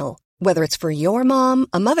Nile. Whether it's for your mom,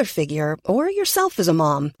 a mother figure, or yourself as a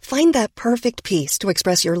mom, find that perfect piece to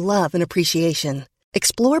express your love and appreciation.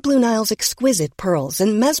 Explore Blue Nile's exquisite pearls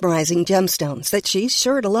and mesmerizing gemstones that she's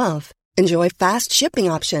sure to love. Enjoy fast shipping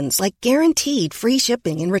options like guaranteed free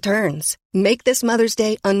shipping and returns. Make this Mother's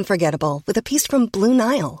Day unforgettable with a piece from Blue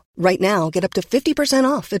Nile. Right now, get up to 50%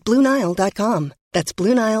 off at BlueNile.com. That's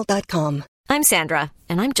BlueNile.com. I'm Sandra,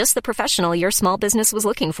 and I'm just the professional your small business was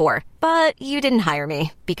looking for. But you didn't hire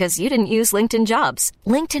me because you didn't use LinkedIn Jobs.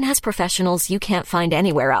 LinkedIn has professionals you can't find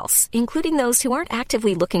anywhere else, including those who aren't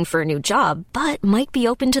actively looking for a new job, but might be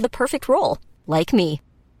open to the perfect role, like me.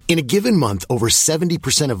 In a given month, over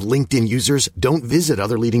 70% of LinkedIn users don't visit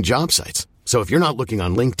other leading job sites. So if you're not looking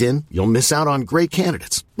on LinkedIn, you'll miss out on great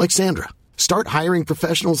candidates like Sandra. Start hiring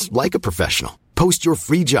professionals like a professional. Post your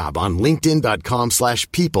free job on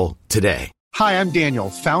linkedin.com/people today. Hi, I'm Daniel,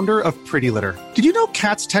 founder of Pretty Litter. Did you know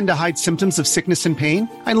cats tend to hide symptoms of sickness and pain?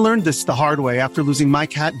 I learned this the hard way after losing my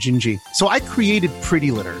cat, Gingy. So I created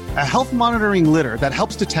Pretty Litter, a health monitoring litter that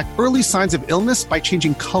helps detect early signs of illness by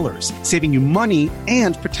changing colors, saving you money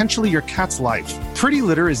and potentially your cat's life. Pretty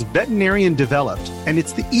Litter is veterinarian developed, and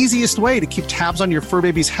it's the easiest way to keep tabs on your fur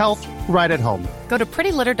baby's health right at home. Go to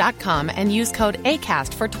prettylitter.com and use code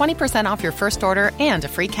ACAST for 20% off your first order and a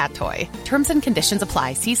free cat toy. Terms and conditions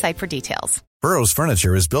apply. See site for details. Burrow's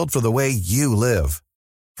furniture is built for the way you live.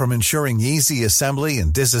 From ensuring easy assembly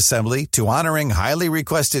and disassembly to honoring highly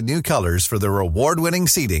requested new colors for their award-winning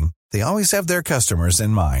seating, they always have their customers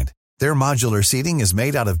in mind. Their modular seating is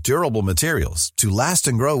made out of durable materials to last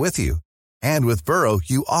and grow with you. And with Burrow,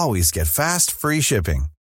 you always get fast, free shipping.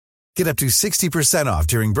 Get up to 60% off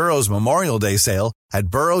during Burrow's Memorial Day sale at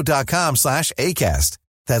burrow.com/ACAST.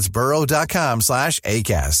 That's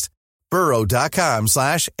burrow.com/ACAST.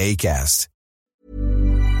 burrow.com/ACAST.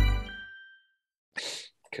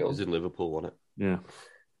 Cool. It was in Liverpool, wasn't it?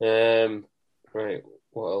 Yeah. Right.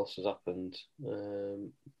 What else has happened?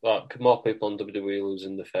 Like more people on WWE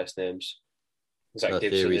losing the first names. Zach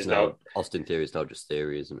Gibson is now Austin Theory is now just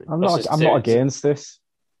Theory, isn't it? I'm not against this.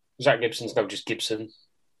 Zach Gibson's now just Gibson.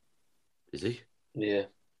 Is he? Yeah.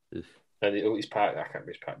 Oof. And his part, I can't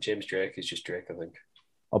remember his part. James Drake is just Drake, I think.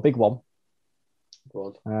 A big one.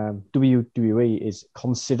 Go on. WWE is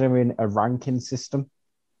considering a ranking system.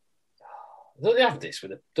 Don't they have this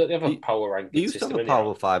with it? Don't they have a power ranking system? They used system to have a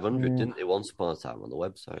Power 500, didn't they, once upon a time on the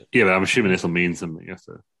website? Yeah, but I'm assuming this will mean something.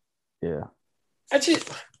 Yeah. Actually,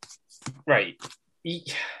 right. You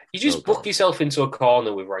just book yourself into a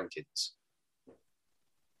corner with rankings.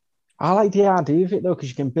 I like the idea of it, though, because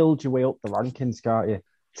you can build your way up the rankings, can't you?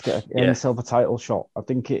 To get yourself a title shot. I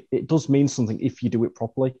think it does mean something if you do it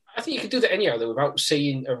properly. I think you could do that anyhow, though, without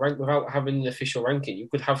saying a rank, without having an official ranking. You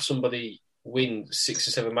could have somebody win 6 or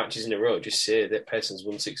 7 matches in a row. Just say that person's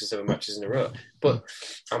won 6 or 7 matches in a row. But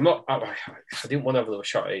I'm not. I didn't want to have a little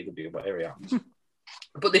shot at AEW, but here we are.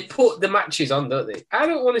 But they put the matches on, don't they? I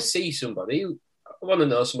don't want to see somebody. I want to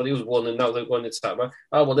know somebody who's won and now they're going to start.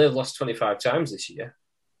 Oh well, they've lost 25 times this year.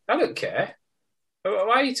 I don't care. Why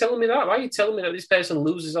are you telling me that? Why are you telling me that this person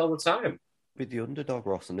loses all the time? With the underdog,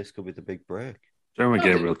 Ross, and this could be the big break. Jeremy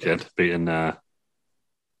Gabriel kid beating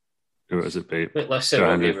who was it beat? Let's say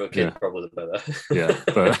Gabriel kid probably the better. Yeah,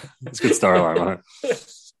 but it's a good storyline, right?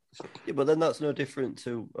 Yeah, but then that's no different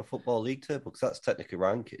to a football league table because that's technically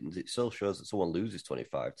rankings. It still shows that someone loses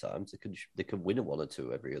 25 times. They can win 1 or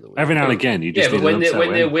 2 every other week. Every now and again, you just but when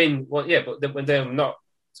they win, well, yeah, but when they're not,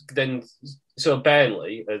 then so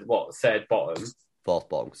Burnley at third bottom, 4th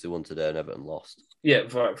bottom because they won today and Everton lost. Yeah,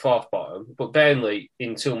 4th bottom. But Burnley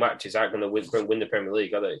in 2 matches aren't going to win the Premier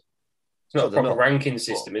League, are they? It's not a proper ranking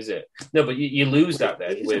system, is it? No, but you lose that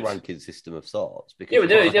then. It's a ranking system of sorts. But it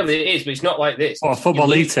is, but it's not like this. Oh, a football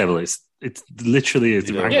league table, it's literally a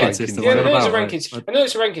ranking system. Yeah, I know it's a ranking system, but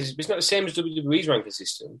it's a ranking system. It's not the same as WWE's ranking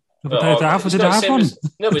system. But they have one.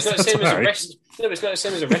 No, but it's not the same as a wrestling. No, but it's not the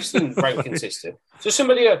same as a wrestling ranking system. So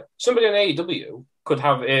somebody on AEW could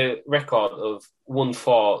have a record of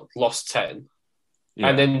 1-4, lost 10,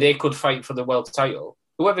 and then they could fight for the world title.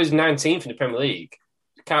 Whoever's 19th in the Premier League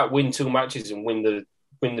can't win 2 matches and win the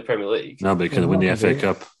Premier League. No, but they can win the FA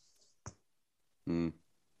Cup.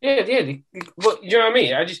 Yeah. But you know what I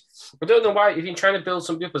mean? I don't know why, if you're trying to build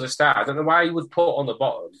somebody up as a star, I don't know why you would put on the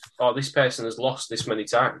bottom, this person has lost this many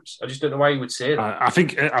times. I just don't know why you would say that. I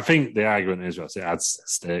think the argument is, Ross, it adds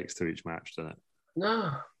stakes to each match, doesn't it?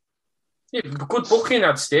 No. Yeah, good booking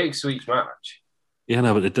adds stakes to each match. Yeah,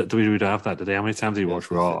 no, but do we have that today? How many times do you watch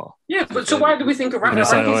Raw? Yeah, but so why do we think of ranking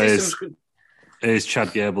systems? It's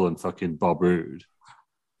Chad Gable and fucking Bob Roode.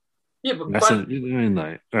 Yeah, but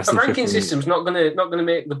a ranking system's not gonna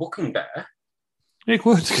make the booking better. It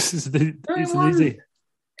would, because it's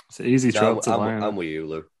an easy trope to line. I'm with you,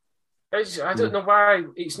 Lou. I don't know why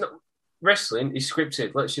it's not. Wrestling is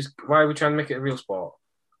scripted. Why are we trying to make it a real sport?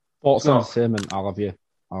 Sports entertainment. I'll have you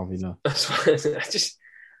know. I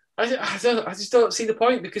just don't see the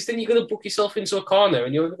point, because then you're going to book yourself into a corner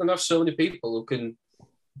and you're going to have so many people who can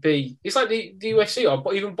be. It's like the UFC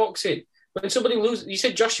or even boxing. When somebody loses, you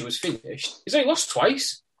said Joshua's finished. He's only lost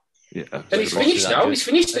twice. Yeah, and he's finished now. He's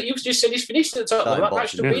finished. You just said he's finished at the top. That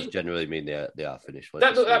match doesn't generally mean they are finished.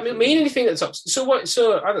 That doesn't mean anything at the top. So what?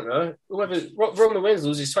 So I don't know. Whoever Roman Reigns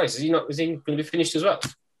loses twice, is he going to be finished as well?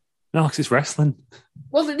 No, because it's wrestling.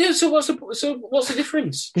 Well, so what's the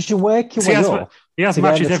difference? Because you work your way up. He has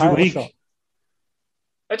matches every week.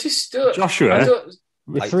 I just Joshua.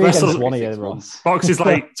 You're 3 against 1 here, Ross. Boxes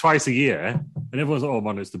like twice a year, and everyone's like, "Oh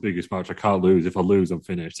man, it's the biggest match. I can't lose. If I lose, I'm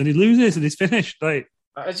finished." And he loses, and he's finished. Like,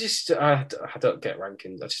 I don't get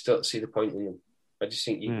rankings. I just don't see the point in them. I just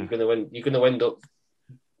think you're going to end up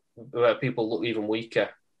where people look even weaker.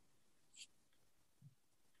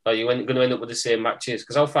 Like you're going to end up with the same matches,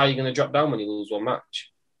 because how far are you going to drop down when you lose one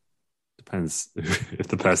match? Depends if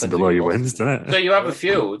the person below you wins, doesn't it? So you have a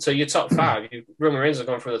feud. So your top 5, Roman Reigns are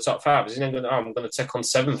going for the top 5. Is he then going? I'm going to take on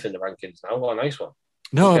 7th in the rankings now. What a nice one.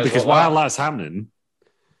 No, because while that's happening,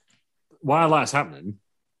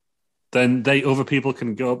 then other people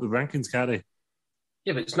can go up the rankings, can't they?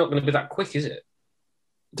 Yeah, but it's not going to be that quick, is it?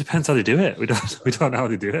 Depends how they do it. We don't know how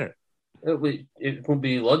they do it. It won't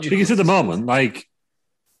be logical. Because at the moment, like,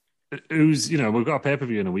 we've got a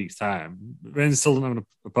pay-per-view in a week's time. Reigns still doesn't have an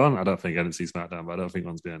opponent, I don't think. I didn't see SmackDown, but I don't think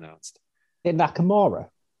one's been announced. In Nakamura?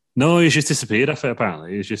 No, he's just disappeared, I think,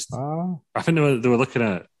 apparently. He's just... I think they were looking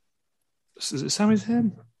at... Is it Sami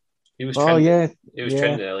Zayn? He was trending. He was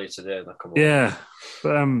trending earlier today, Nakamura. Yeah,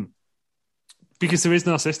 but because there is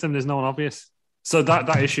no system, there's no one obvious. So that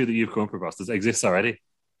issue that you've come up with, Ross, exists already.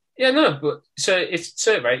 Yeah, no, but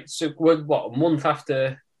right. So we're a month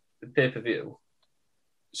after the pay-per-view?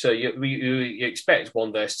 So you expect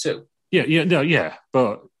 1 versus 2. Yeah.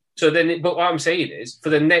 But what I'm saying is, for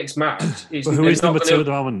the next match, who is number 2 at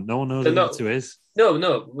the moment? No one knows who number 2 is. No.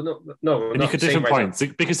 And you could different points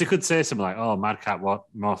because they could say something like, "Oh, Madcap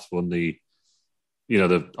Moss won the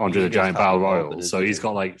Andre the Giant Battle Royal, so he's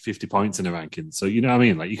got like 50 points in the ranking." So you know what I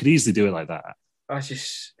mean? Like you could easily do it like that. I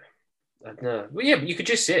don't know. Well, yeah, but you could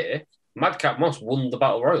just say Madcap Moss won the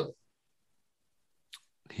Battle Royal.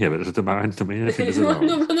 Yeah, but it doesn't matter to me. Anything, does it? No, I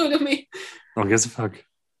mean, no one gives a fuck.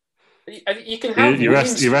 You can have you're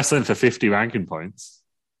wrestling for 50 ranking points.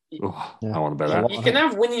 I want to bet that. You can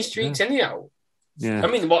have winning streaks anyhow. Yeah. I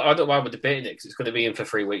mean, I don't know why we're debating it, because it's going to be in for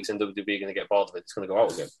 3 weeks and WWE are going to get bored of it. It's going to go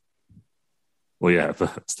out again. Well, yeah,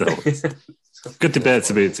 but still, good debate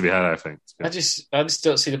to be had. I think. I just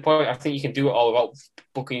don't see the point. I think you can do it all about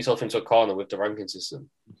booking yourself into a corner with the ranking system.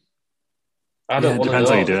 I don't want to know. Depends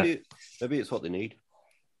how you do it. Maybe it's what they need.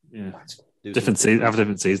 Yeah, different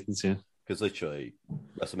seasons. Yeah, because literally,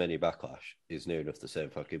 WrestleMania Backlash is near enough the same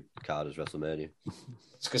fucking card as WrestleMania.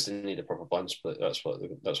 It's because they need a proper plan split. That's what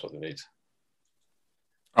they need.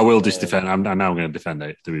 I will just defend. I'm now going to defend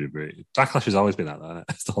it. WWE. Backlash has always been like that.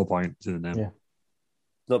 That's the whole point. It's in the name. Yeah.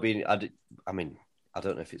 Not being. I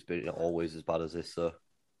don't know if it's been always as bad as this though.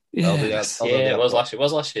 Yeah, it was last year. It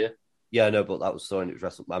was last year. Yeah, no, but that was so. It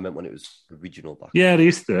was I meant when it was original Backlash. Yeah, they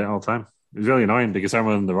used to do it all the time. It was really annoying because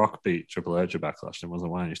everyone in The Rock beat Triple H at Backlash. It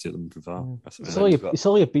wasn't why you used to do them before. It's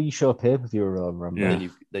only a B-show pay-per-view, remember? Yeah.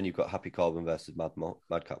 Then you've got Happy Corbin versus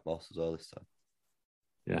Madcap Moss as well this time.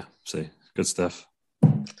 Yeah, see, good stuff.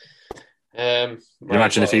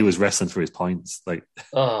 Imagine if he was wrestling for his points, like.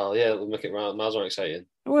 Oh yeah, it would make it miles more exciting.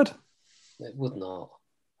 It would. It would not.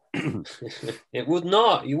 It would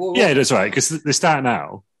not. You would. Yeah, that's right. Because they start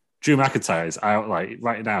now. Drew McIntyre is out. Like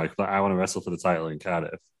right now, I want to wrestle for the title in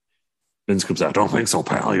Cardiff. Vince comes out. Don't think so,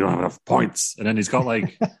 pal. You don't have enough points. And then he's got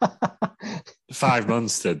like 5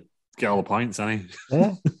 months to get all the points, hasn't he?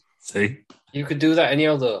 Yeah. See, you could do that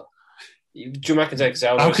anyhow, though. Drew McIntyre's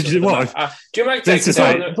out. How could you do what? Drew McIntyre.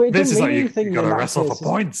 This is like you got to wrestle for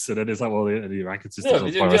points, and then it's like, well, the ranking system. No,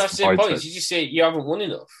 you don't have to say points. You just say you haven't won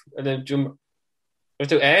enough, and then Drew have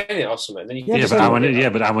to earn it or something. Then you but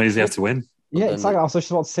how many does he have to win? Yeah, exactly. I was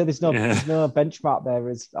just about to say there's no benchmark there.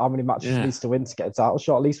 Is how many matches he needs to win to get a title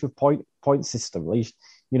shot. At least with point system, at least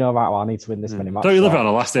you know about. I need to win this many matches. Don't you love it on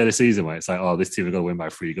the last day of the season where it's like, oh, this team are going to win by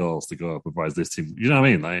 3 goals to go up, otherwise this team. You know what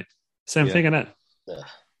I mean? Like same thing, innit? Yeah,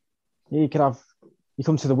 you can have. You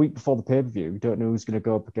come to the week before the pay per view. You don't know who's going to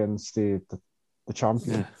go up against the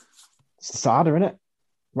champion. Yeah. It's the starter, isn't it?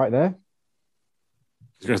 Right there.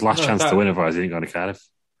 He's got his last chance to win, otherwise he ain't going to Cardiff.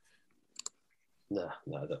 No,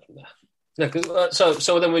 definitely. No,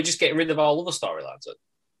 so then we're just getting rid of all other storylines.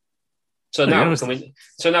 So now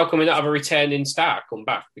can we not have a returning star come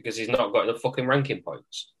back because he's not got enough fucking ranking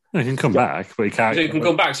points? No, he can come back, but he can't. So he can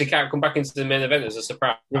come back, so he can't come back into the main event as a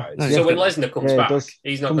surprise. So when Lesnar comes back,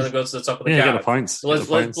 he's not going to go to the top of the card. Get the points.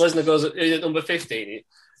 Lesnar goes at number 15.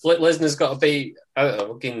 Lesnar's got to beat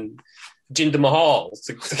fucking Jinder Mahal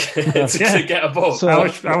to get above. So, how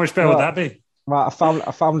much better would that be? Right,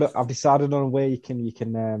 I've decided on a way you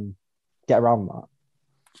can get around that.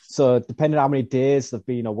 So depending on how many days they've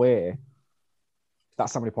been away,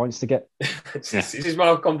 that's how many points to get. This is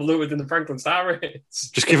more convoluted than the Franklin Star rates.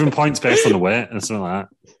 Just give them points based on the weight and something like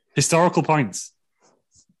that. Historical points.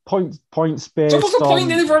 Points based on... So what's the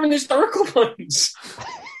point in having historical points?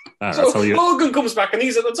 So Hogan comes back and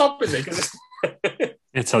he's at the top, is he?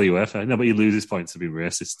 I tell you what, no, but he loses points to be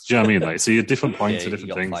racist. Do you know what I mean? Like, so you have different points for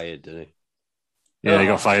different things. Fired, didn't he? Yeah, he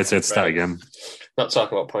got fired, so he had to start again. Not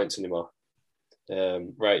talking about points anymore.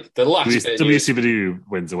 Right, the last WCW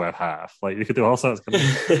wins away half. Like you could do all sorts.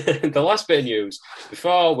 The last bit of news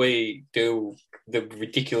before we do the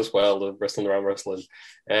ridiculous world of wrestling around wrestling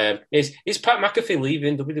is Pat McAfee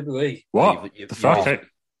leaving WWE? What? The fuck?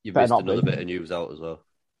 You've missed another bit of news out as well.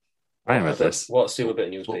 I haven't read this. What's the other bit of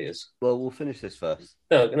news, Peters? Well, we'll finish this first.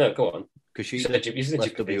 No, go on. Because she left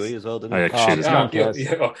WWE as well, didn't she?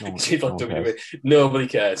 She left WWE. Nobody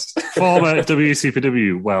cares. Former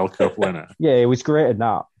WCPW World Cup winner. Yeah, he was great at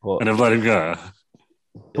that. And I've let him go.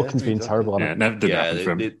 Booking's been terrible on it. Never did happen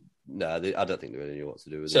for him. I don't think they really knew what to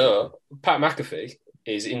do with it. So, Pat McAfee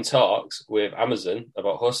is in talks with Amazon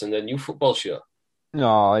about hosting their new football show.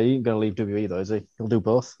 No, he ain't going to leave WWE though, is he? He'll do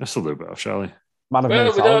both. He'll still do both, surely. We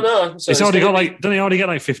don't know. So he's already got doesn't he already get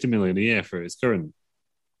like 50 million a year for his current?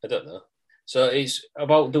 I don't know. So it's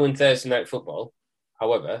about doing Thursday night football.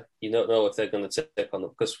 However, you don't know if they're going to take on it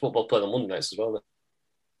because football played on Monday nights as well.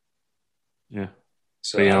 Yeah.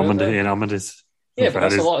 So Mondays. Yeah, but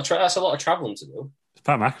that's a lot of travelling to do. It's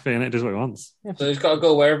Pat McAfee, and it does what he wants. Yeah. So he's got to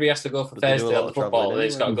go wherever he has to go for Thursday on the football, and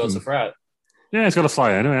he's got to go to Friday. Yeah, he's got to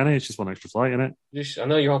fly anyway, and it's just one extra flight, isn't it? I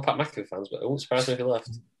know you're all Pat McAfee fans, but it won't surprise me if he left.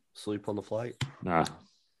 Sleep on the flight. Nah.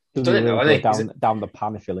 Down the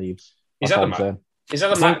pan if he leaves. Is that a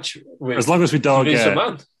match? As long as we don't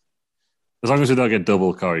get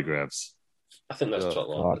double Corey Graves. I think that's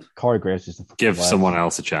what Corey Graves is give someone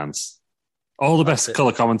else a chance. All the best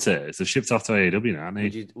colour commentators have shipped off to AEW now,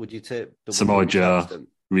 haven't they? Would you take Samoa Joe,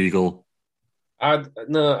 Regal? I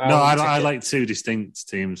like two distinct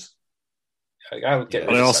teams. I would get,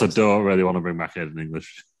 but I also don't really want to bring back Ed in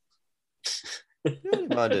English. You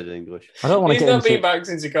mind it in English. I don't want to. He's not been back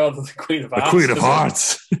since he called the Queen of Hearts. The Queen of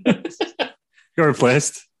Hearts. You're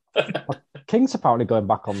replaced. King's apparently going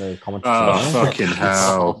back on the commentary. Oh, fucking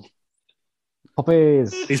hell.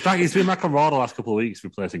 Puppies. He's back. He's been back on Raw the last couple of weeks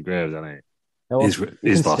replacing Graves, hasn't he? No,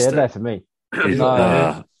 he's lost it. There for me.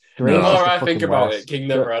 The more I think about it, King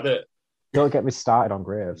never had it. Don't get me started on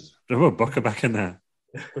Graves. They'll put Booker back in there.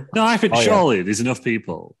 No, I think surely there's enough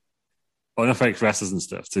people, or enough ex-wrestlers and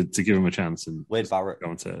stuff to give him a chance. And Wade Barrett,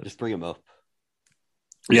 just bring him up.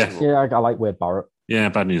 Yeah, I like Wade Barrett. Yeah,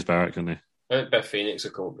 Bad News Barrett, can they? I think Beth Phoenix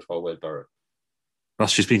will come up before Wade Barrett.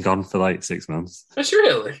 Ross, she's been gone for like 6 months. Is she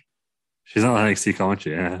really? She's not on NXT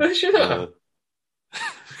commentary, yeah. Is she not?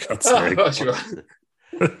 God's sake.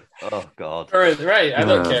 Oh, God. Right, I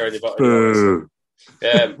don't care anymore.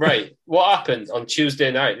 Right, what happened on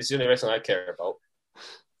Tuesday night? This is the only wrestling I care about.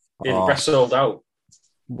 It wrestled out.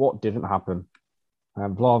 What didn't happen?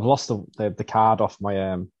 I've lost the card off my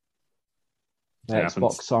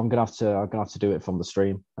Xbox, so I'm gonna have to do it from the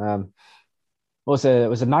stream. It was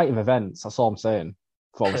a night of events. That's all I'm saying.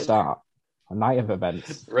 Before we start, a night of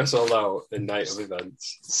events. Wrestled out a night of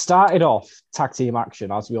events. Started off tag team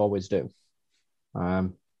action as we always do.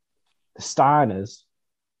 The Steiners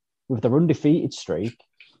with their undefeated streak,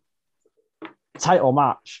 title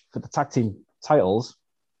match for the tag team titles,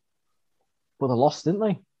 but they lost, didn't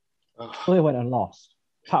they? Oh. They went and lost.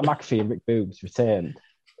 Pat McAfee and Rick Boogs retained.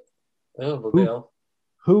 Oh,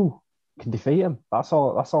 who can defeat him? That's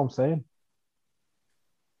all I'm saying.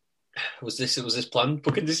 Was this planned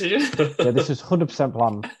booking decision? Yeah, this was 100%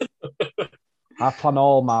 planned. I plan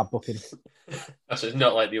all my booking. So it's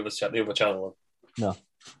not like the other channel one. No.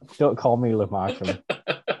 Don't call me Liv Markham.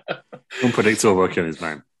 Unpredictable work in his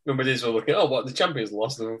mind. Nobody's looking, what, the champions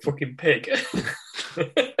lost them a fucking pig.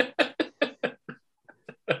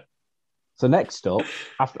 So next up,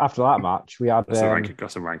 after that match, we had...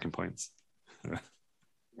 got some ranking points.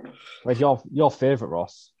 Where's your favourite,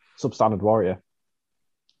 Ross? Substandard Warrior.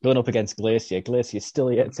 Going up against Glacier. Glacier's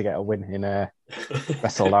still yet to get a win in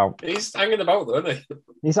Wrestled Out. He's hanging about, though, isn't he?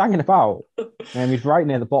 He's hanging about. He's right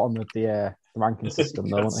near the bottom of the ranking system,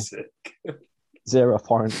 though, isn't he? 0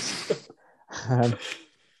 points.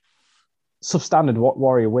 Substandard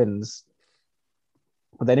Warrior wins.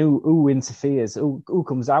 But then who interferes? Who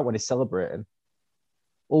comes out when he's celebrating?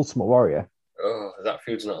 Ultimate Warrior. Oh, that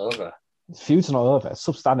feud's not over. Feud's not over.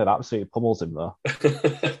 Substandard absolutely pummels him, though.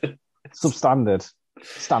 Substandard,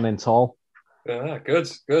 standing tall. Yeah, good.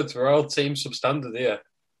 We're all team Substandard here.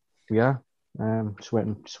 Yeah. Just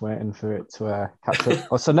waiting for it to catch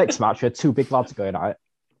up. So next match, we had 2 big lads going at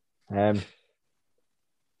it.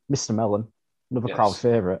 Mr. Mellon, another crowd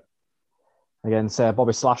favourite, against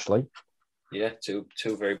Bobby Slashley. Yeah, two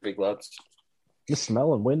very big lads. Mr.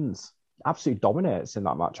 Mellon wins. Absolutely dominates in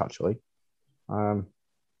that match, actually. So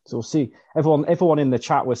we'll see. Everyone in the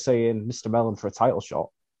chat was saying Mr. Mellon for a title shot.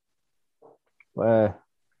 But,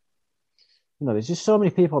 there's just so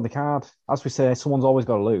many people on the card. As we say, someone's always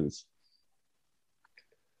got to lose.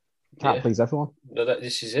 Can't please everyone. No,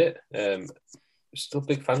 this is it. Still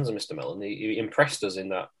big fans of Mr. Mellon. He impressed us in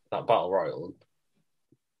that Battle Royal.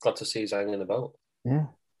 Glad to see he's hanging about. Yeah.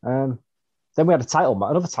 Then we had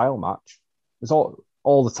another title match. There's all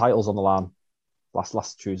the titles on the line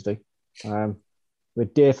last Tuesday.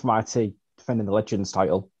 With Dave from IT defending the Legends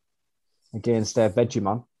title against Veggie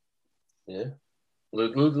Man. Yeah.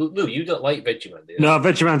 Lou, you don't like Veggie Man, do you? No,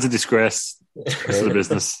 Veggie Man's a disgrace to the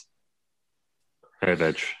business. Hey,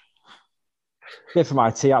 Veg. Dave from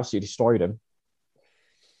IT absolutely destroyed him.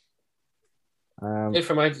 Dave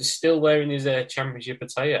from IT is still wearing his championship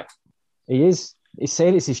attire. He is. He's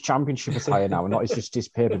saying it's his championship attire now, and not just his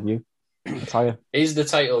pay-per-view attire. Is the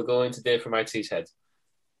title going to Dave from IT's head?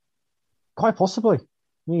 Quite possibly. I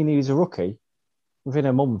mean, he was a rookie. Within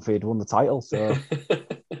a month, he'd won the title. So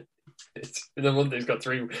in a month, he's got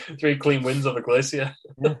three clean wins over Glacier.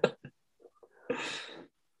 Yeah.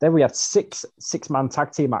 Then we had six-man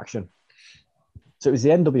tag team action. So it was the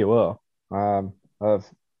NWO of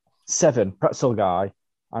 7, Pretzel Guy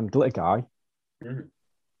and Glitter Guy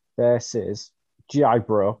versus G.I.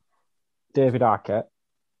 Bro, David Arquette,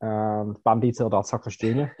 and Bandito del Tacos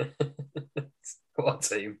Jr. What a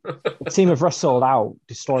team. The team of Wrestled Out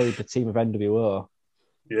destroyed the team of NWO.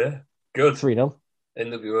 Yeah, good. 3-0.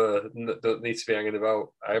 NWO don't need to be hanging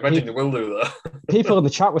about. I imagine they will do that. People in the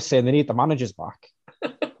chat were saying they need the managers back.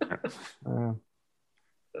 But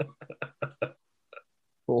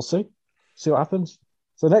we'll see what happens.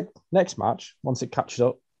 So next match, once it catches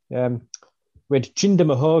up, we had Jinder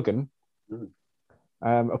Mahogany,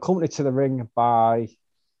 accompanied to the ring by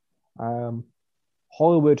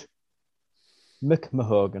Hollywood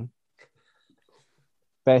McMahogany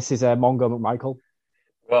versus Mongo McMichael.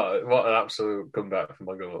 What an absolute comeback from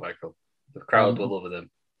Mongo McMichael. The crowd will love him.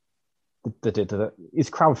 They did it. He's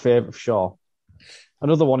crowd favourite for sure.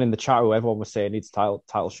 Another one in the chat who everyone was saying needs a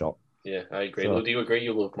title shot. Yeah, I agree. So, do you agree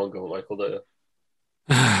you love Mongo McMichael, don't you?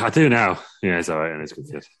 I do now. Yeah, it's all right, and it's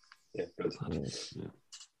good. Yeah, good. Yeah.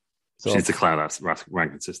 So, she needs to cloud that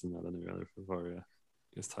ranking system now, really, before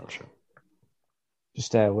his title shot.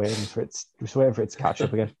 Just waiting for it to catch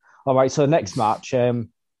up again. All right, so the next match,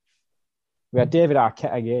 we had David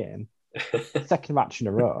Arquette again, second match in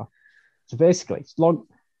a row. So basically, it's long.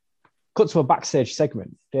 Cut to a backstage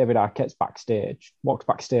segment. David Arquette's backstage, walks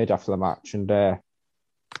backstage after the match, and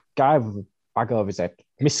guy with a bag over his head,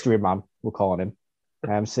 Mystery Man, we're calling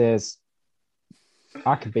him, says,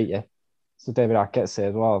 "I can beat you." So David Arquette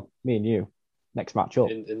says, "Well, me and you, next match up."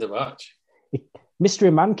 In the match,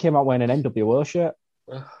 Mystery Man came out wearing an NWO shirt.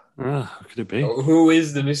 Who could it be? Who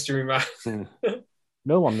is the Mystery Man?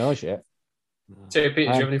 No one knows yet. Terry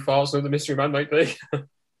Peter, do you have any thoughts on who the Mystery Man might be?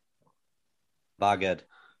 Baghead.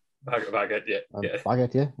 Baghead, yeah.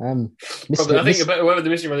 Baghead, yeah. Probably, I think whoever the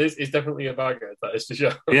Mystery Man is definitely a Baghead, that is for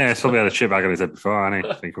sure. Yeah, it's probably had a chip bag on his head before, hasn't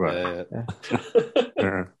he? Think about it.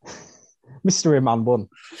 Yeah. Mystery Man won.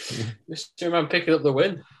 Mystery Man picking up the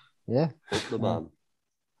win. Yeah. The man.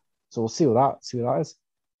 So we'll see what that is.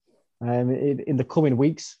 In the coming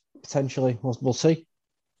weeks, potentially, we'll see.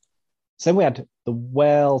 So then we had the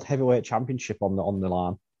World Heavyweight Championship on the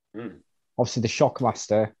line. Obviously, the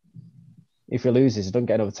Shockmaster, if he loses, he doesn't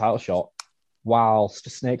get another title shot, whilst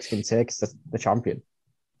Snakeskin takes the champion.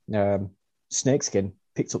 Snakeskin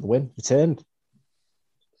picked up the win, returned.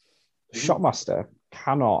 Shotmaster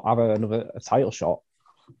cannot have a title shot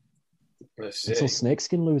until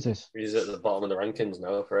Snakeskin loses. He's at the bottom of the rankings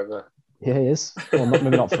now forever. Yeah, he is. Well, maybe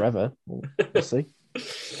not forever. We'll see.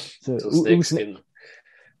 So,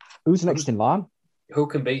 who's next in line? Who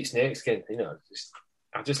can beat Snakeskin? You know,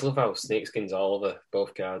 I just love how Snakeskin's all over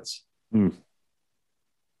both cards.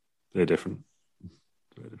 They're different.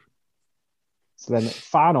 So then,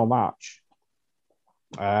 final match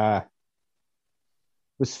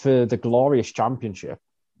was for the Glorious Championship.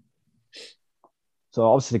 So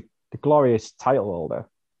obviously, the Glorious title holder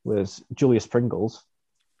was Julius Pringles.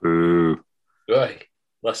 Boo. Right.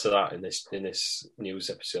 Less of that in this news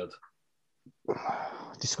episode.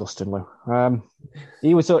 Disgustingly.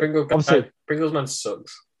 He was Pringles man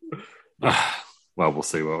sucks. Well, we'll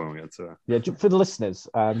see when we get to it. Yeah, for the listeners,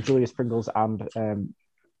 Julius Pringles and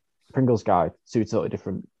Pringles Guy, two totally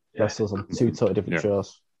different wrestlers on two totally different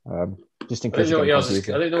shows. Just in case I don't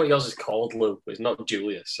know what yours is called, Lou, but it's not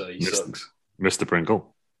Julius, so he sucks. Mr.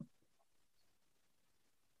 Pringle.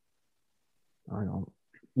 Hang on.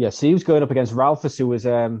 Yeah, so he was going up against Ralphus, who was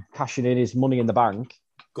cashing in his money in the bank.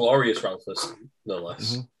 Glorious Ralphus, no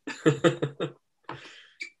less. Mm-hmm.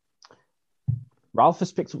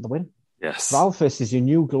 Ralphus picked up the win. Yes. Ralphus is your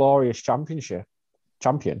new Glorious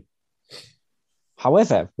champion.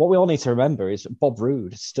 However, what we all need to remember is Bob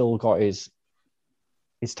Roode still got his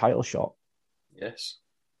title shot. Yes.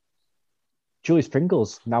 Julius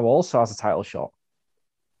Pringles now also has a title shot.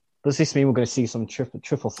 Does this mean we're going to see some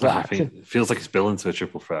triple threat action? It feels like it's building to a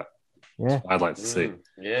triple threat. Yeah, I'd like to see.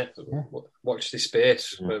 Yeah. Watch this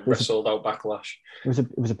space. Wrestled out Backlash.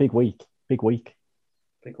 It was a big week. Big week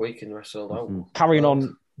in Wrestled Out. Carrying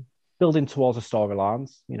on, building towards the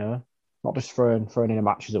storylines. You know, not just throwing in a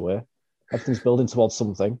match as it were. Everything's building towards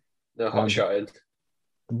something. No hot shot in.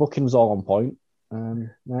 The booking was all on point.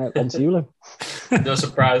 On to you, Lou. No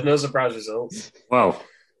surprise results. Well.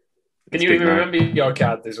 Can you even remember your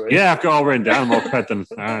card this week? Yeah, I've got all written down more prepared than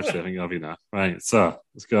actually I think of you now. Right, so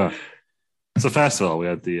let's go. So first of all, we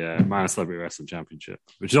had the Minor Celebrity Wrestling Championship,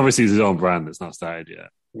 which obviously is his own brand that's not started yet.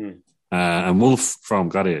 And Wolf from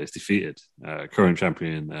Gladiators defeated current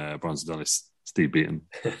champion Bronze Adonis Steve Beaton,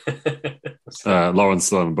 Lawrence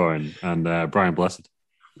Sloan Bowen, and Brian Blessed.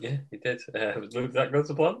 Yeah, he did. Did that go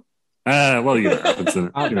to plan? Well, you know, it happens.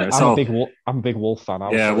 I'm a big Wolf fan.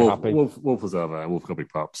 Wolf was over. Wolf got a big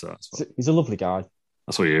pop. So he's a lovely guy.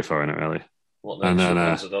 That's what you're here for, isn't it? Really. What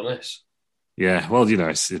next? Adonis. Yeah, well, you know,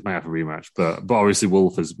 it might have a rematch, but obviously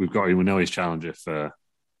Wolf is. We know he's challenger for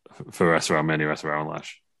WrestleMania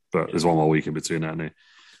Lash, but there's one more week in between that. And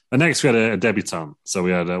next we had a debutant. So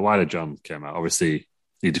we had Wilder John came out. Obviously,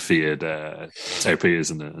 he defeated Terry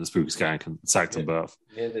Peters and the Spooky Skank and sacked them both.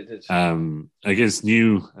 Yeah, they did. Against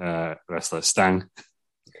new wrestler Stang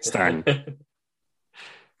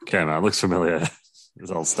came out. Looks familiar.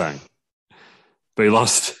 It's old Stang, but he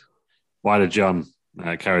lost. Wilder John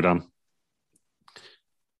carried on.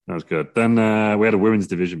 That was good. Then we had a women's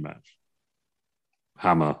division match.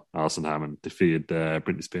 Alison Hammond defeated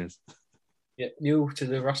Britney Spears. Yeah, new to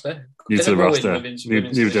the roster.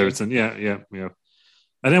 New Davidson. Yeah.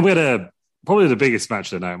 And then we had probably the biggest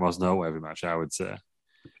match of the night, most noteworthy match, I would say.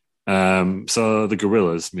 So the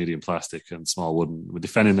Gorillas, Medium Plastic and Small Wooden, were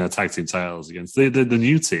defending their tag team titles against the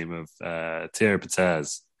new team of Thierry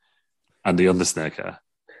Peters and the Undersnaker.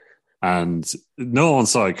 And no one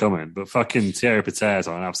saw it coming, but fucking Thierry Peters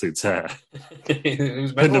on an absolute tear. It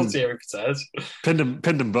was mental, Thierry Peters. Pinned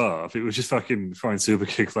them both. It was just fucking throwing super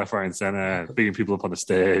kicks left, right, and centre, beating people up on the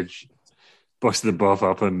stage, busting them both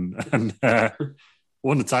up, and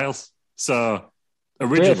won the titles. So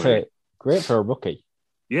originally, great for a rookie.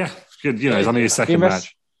 Yeah, good. You know, he's only his second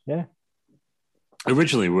match. Yeah.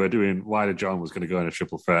 Originally, we were doing Wilder John was going to go in a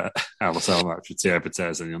triple threat LSL match with Thierry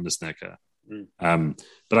Peters and the Undersnaker.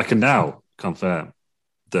 But I can now confirm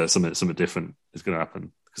that something different is going to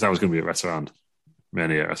happen because that was going to be at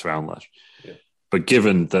WrestleMania Lash. Yeah. But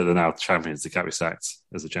given that they're now champions, they can't be sacked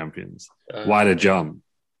as the champions. Wilder John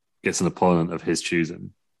gets an opponent of his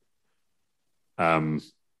choosing. The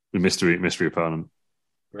mystery opponent,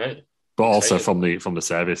 right? But also from the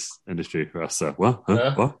service industry. So, what?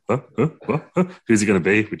 Who's he going to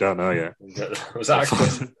be? We don't know yet. Was that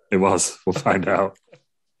actually? It was. We'll find out.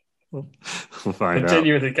 We'll find out.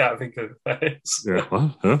 Genuinely can't think of face. Yeah.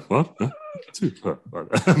 What?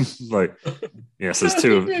 Like, yes, there's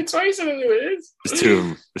two of them. There's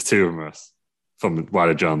two of us from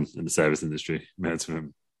Wilder John in the service industry. Married to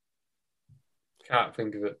him. Can't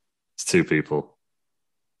think of it. It's two people.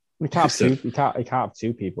 We can't have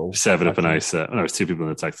two people. Serving up a nice. It's two people in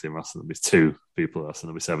the tag team wrestling. There'll be two people wrestling.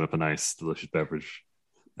 There'll be serving up a nice, delicious beverage.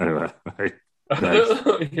 Anyway, right.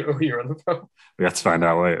 You're on the phone. We had to find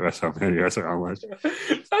out what WrestleMania Wrestle was.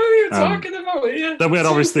 How are you talking about it? Yeah. Then we had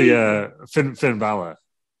obviously Finn Balor,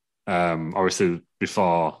 obviously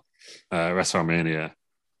before WrestleMania,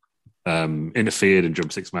 interfered in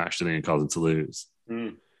Drumstick's match, didn't he, and caused him to lose.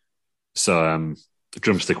 So the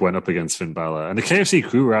Drumstick went up against Finn Balor, and the KFC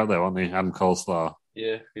crew were out there, weren't they? Adam Coleslaw,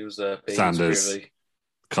 he was Sanders,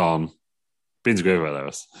 Khan. Beans Gravy were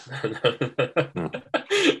there. No.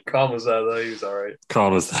 Khan was there though. He was all right.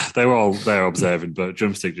 Khan was there. They were all there observing, but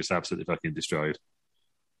Drumstick just absolutely fucking destroyed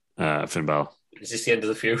Finn Balor. Is this the end of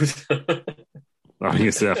the feud?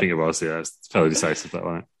 I think it was. Yeah, it's fairly decisive that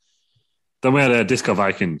way. Then we had Disco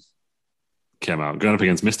Viking came out going up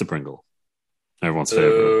against Mr. Pringle, everyone's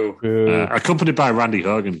favorite, accompanied by Randy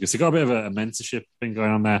Hogan, because they got a bit of a mentorship thing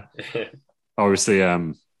going on there. Obviously,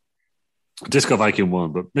 Disco Viking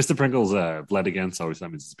won, but Mr. Pringle's bled again, so obviously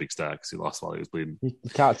that means he's a big star because he lost while he was bleeding. You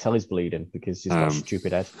can't tell he's bleeding because he's got a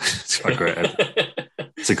stupid head. He's got a great head.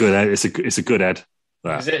 It's a good head. It's a good head.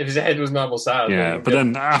 If his head was normal size, but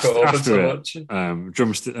then after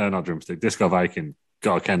it, Disco Viking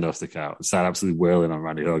got a kendo stick out and started absolutely whirling on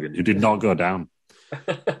Randy Hogan, who did not go down.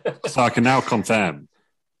 So I can now confirm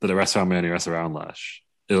that at WrestleMania Wrestle Roundlash,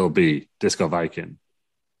 it'll be Disco Viking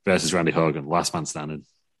versus Randy Hogan, last man standing.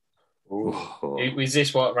 Is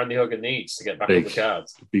this what Randy Hogan needs to get back on the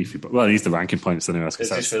cards? Beefy, well, he needs the ranking points anyway. Is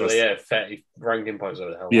this for 30 ranking points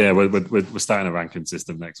over the hell? Yeah, we're starting a ranking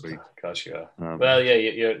system next week. Gosh, you are. Well, yeah,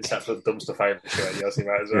 you're except for the dumpster fire for sure. You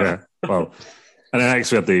might as well. Yeah, well, and then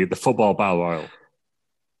next we had the football battle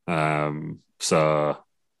royal. So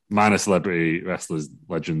minor celebrity wrestlers,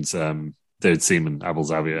 legends, David Seaman, Abel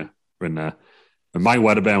Xavier were in there, and Mike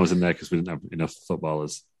Wedderburn was in there because we didn't have enough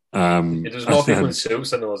footballers. It was more people in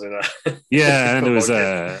suits than there was in there. Yeah, and there was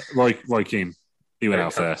Roy Keane. He went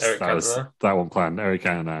out first. That one planned. Eric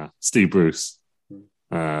Cantona, Steve Bruce,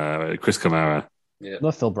 Chris Camara. Yeah.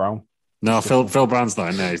 No, Phil Brown. No, Phil Brown's not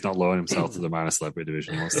in there. He's not lowering himself to the minor celebrity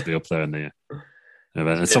division. He wants to be up there in the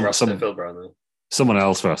event. And Phil Brown, someone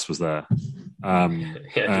else for us was there.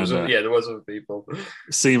 There was other people.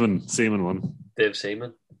 Seaman won. Dave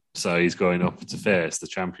Seaman. So he's going up to face the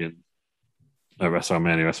champion at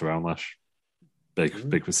WrestleMania Wrestle Roundlash.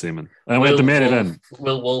 Big for Seaman. And we had the main event.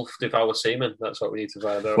 Will Wolf devour Seaman? That's what we need to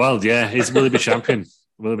find out. Well, yeah, will he be champion?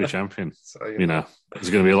 Will he be champion? So, there's going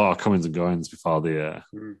to be a lot of comings and goings before the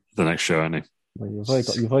next show, isn't he? Well,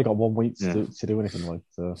 you've only got 1 week to do anything like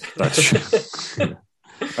so. That's true. Yeah.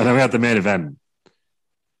 And then we had the main event,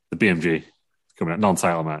 the BMG coming out,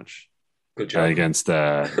 non-title match. Good job. Against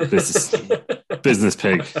Business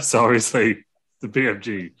Pig. So obviously the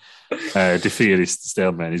BMG defeated his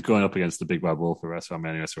stablemate. He's going up against the Big Bad Wolf for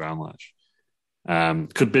WrestleMania Wrestle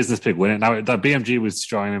Roundlash. Could Business Pig win it? Now that BMG was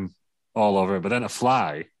destroying him all over, but then a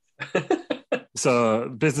fly. So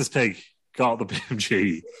Business Pig got the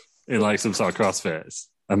BMG in like some sort of crossface,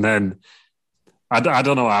 and then I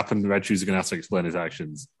don't know what happened. Red Shoes are going to have to explain his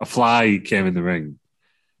actions. A fly came in the ring,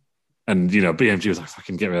 and BMG was like,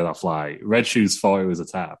 "Fucking get rid of that fly." Red Shoes thought it was a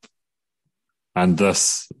tap, and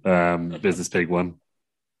thus Business Pig won.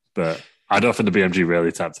 But I don't think the BMG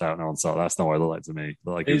really tapped out. No one saw. That's not what it looked like to me.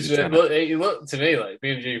 It looked to me like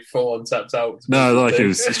BMG full on tapped out. No, like he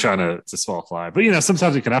was trying to swat a fly. But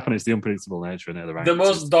sometimes it can happen. It's the unpredictable nature of the rankings. The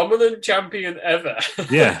most dominant champion ever.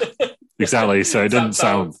 Yeah, exactly. So it didn't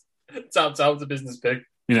sound tapped out to Business Pig.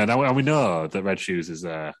 Now we know that Red Shoes is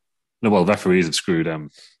referees have screwed the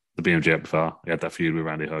BMG up before. He had that feud with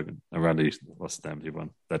Randy Hogan. And Randy, what's his name? He won.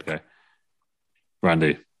 That guy.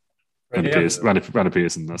 Randy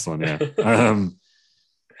Peterson, that's the one, yeah.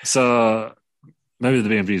 So maybe the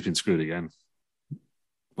BMG's been screwed again.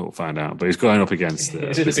 We'll find out. But he's going up against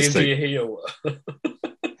is it the BMG heel?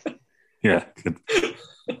 Yeah.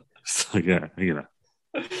 So, yeah,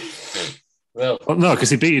 Well, no,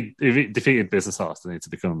 because he defeated Business Horse, didn't he, to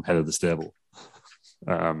become head of the stable.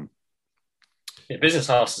 Business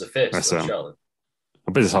Horse is a face. Charlotte.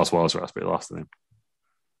 Business Horse was Ross, but he lost to him.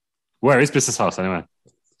 Where is Business Horse anyway?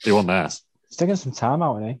 He won theirs. He's taking some time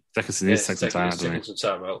out, isn't he? Taking some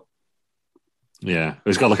time out. Yeah,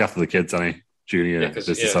 he's got to look after the kids, hasn't he? Junior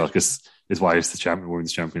Business Horse, because his wife's the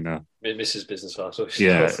women's champion now. Mrs. Business Horse.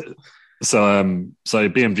 Yeah. So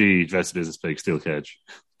BMG versus Business Pig, Steel Cage,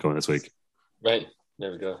 coming this week. Right.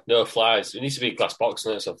 There we go. No flies. It needs to be a glass box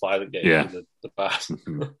now, so fly that get in the bath.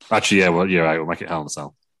 Actually, yeah, well, you're right. We'll make it Hell in a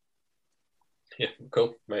Cell. Yeah,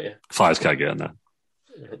 cool. Right, yeah. Flies can't get in there.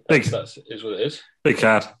 That is what it is. Big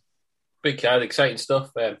card, exciting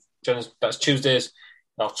stuff. That's Tuesdays.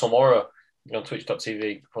 Now tomorrow, on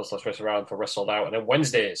twitch.tv/WrestleRound for Wrestled Out, and then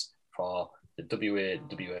Wednesdays for the WWE.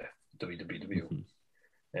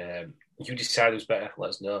 You decide who's better. Let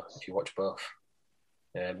us know if you watch both.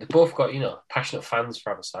 They've both got, passionate fans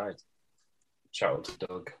for either side. Shout out to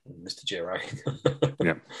Doug and Mr. J. Ryan.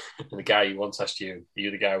 Yeah. And the guy who once asked you, are you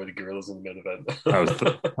the guy with the gorillas in the main event? That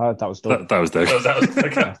was Doug. That was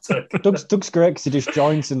Doug. Doug's great because he just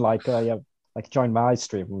joins in like joined my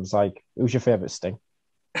stream and was like, who's your favourite Sting?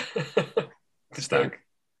 Stag.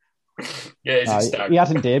 Yeah, it's Stag. He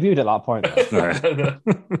hadn't debuted at that point.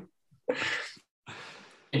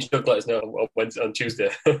 Doug let us know on Tuesday.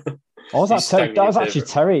 That was actually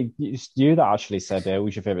Terry. You that actually said,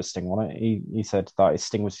 who's your favourite Sting, wasn't it? He said that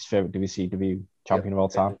Sting was his favourite WCW champion of all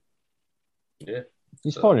time. Yeah.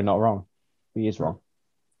 He's probably not wrong. He is wrong.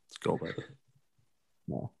 Goldberg.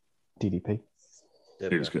 No. DDP.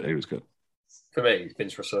 He was good. For me,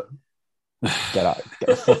 Vince Russo. Get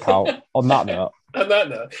the fuck out. On that note,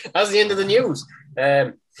 that's the end of the news.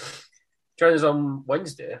 Join us on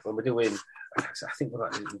Wednesday when we're doing, I think we're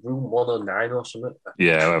like room 109 or something.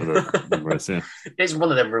 Yeah, whatever the number is, yeah. It's one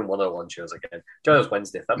of them room 101 shows again. Join us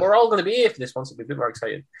Wednesday. We're all going to be here for this one, so it'll be a bit more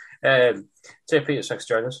exciting. Tim Peters, thanks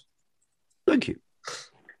for joining us. Thank you.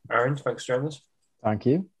 Aaron, thanks for joining us. Thank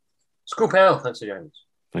you. Scoop Hell, thanks for joining us.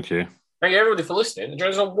 Thank you. Thank you everybody for listening. And join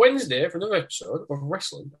us on Wednesday for another episode of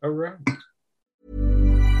Wrestling Around.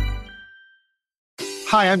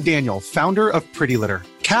 Hi, I'm Daniel, founder of Pretty Litter.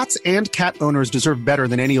 Cats and cat owners deserve better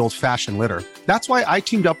than any old-fashioned litter. That's why I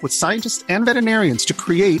teamed up with scientists and veterinarians to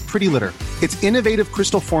create Pretty Litter. Its innovative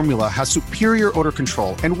crystal formula has superior odor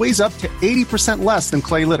control and weighs up to 80% less than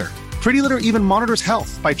clay litter. Pretty Litter even monitors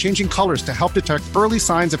health by changing colors to help detect early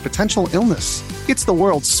signs of potential illness. It's the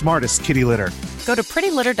world's smartest kitty litter. Go to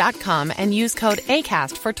prettylitter.com and use code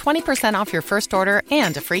ACAST for 20% off your first order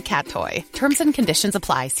and a free cat toy. Terms and conditions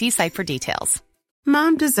apply. See site for details.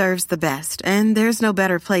 Mom deserves the best, and there's no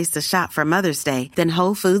better place to shop for Mother's Day than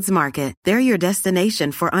Whole Foods Market. They're your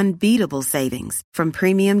destination for unbeatable savings, from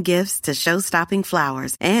premium gifts to show-stopping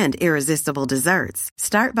flowers and irresistible desserts.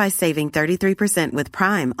 Start by saving 33% with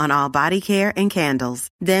Prime on all body care and candles.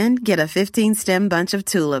 Then get a 15-stem bunch of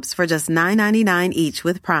tulips for just $9.99 each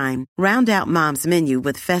with Prime. Round out Mom's menu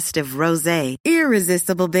with festive rosé,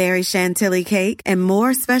 irresistible berry chantilly cake, and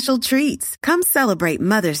more special treats. Come celebrate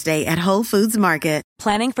Mother's Day at Whole Foods Market.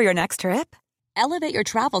 Planning for your next trip? Elevate your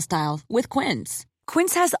travel style with Quince.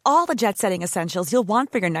 Quince has all the jet-setting essentials you'll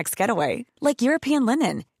want for your next getaway, like European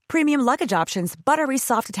linen, premium luggage options, buttery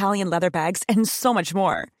soft Italian leather bags, and so much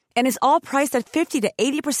more. And is all priced at 50 to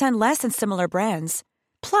 80% less than similar brands.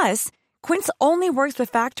 Plus, Quince only works with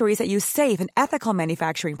factories that use safe and ethical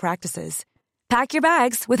manufacturing practices. Pack your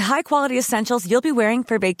bags with high-quality essentials you'll be wearing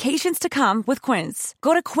for vacations to come with Quince.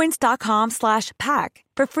 Go to quince.com/pack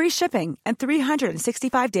for free shipping and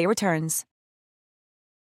 365-day returns.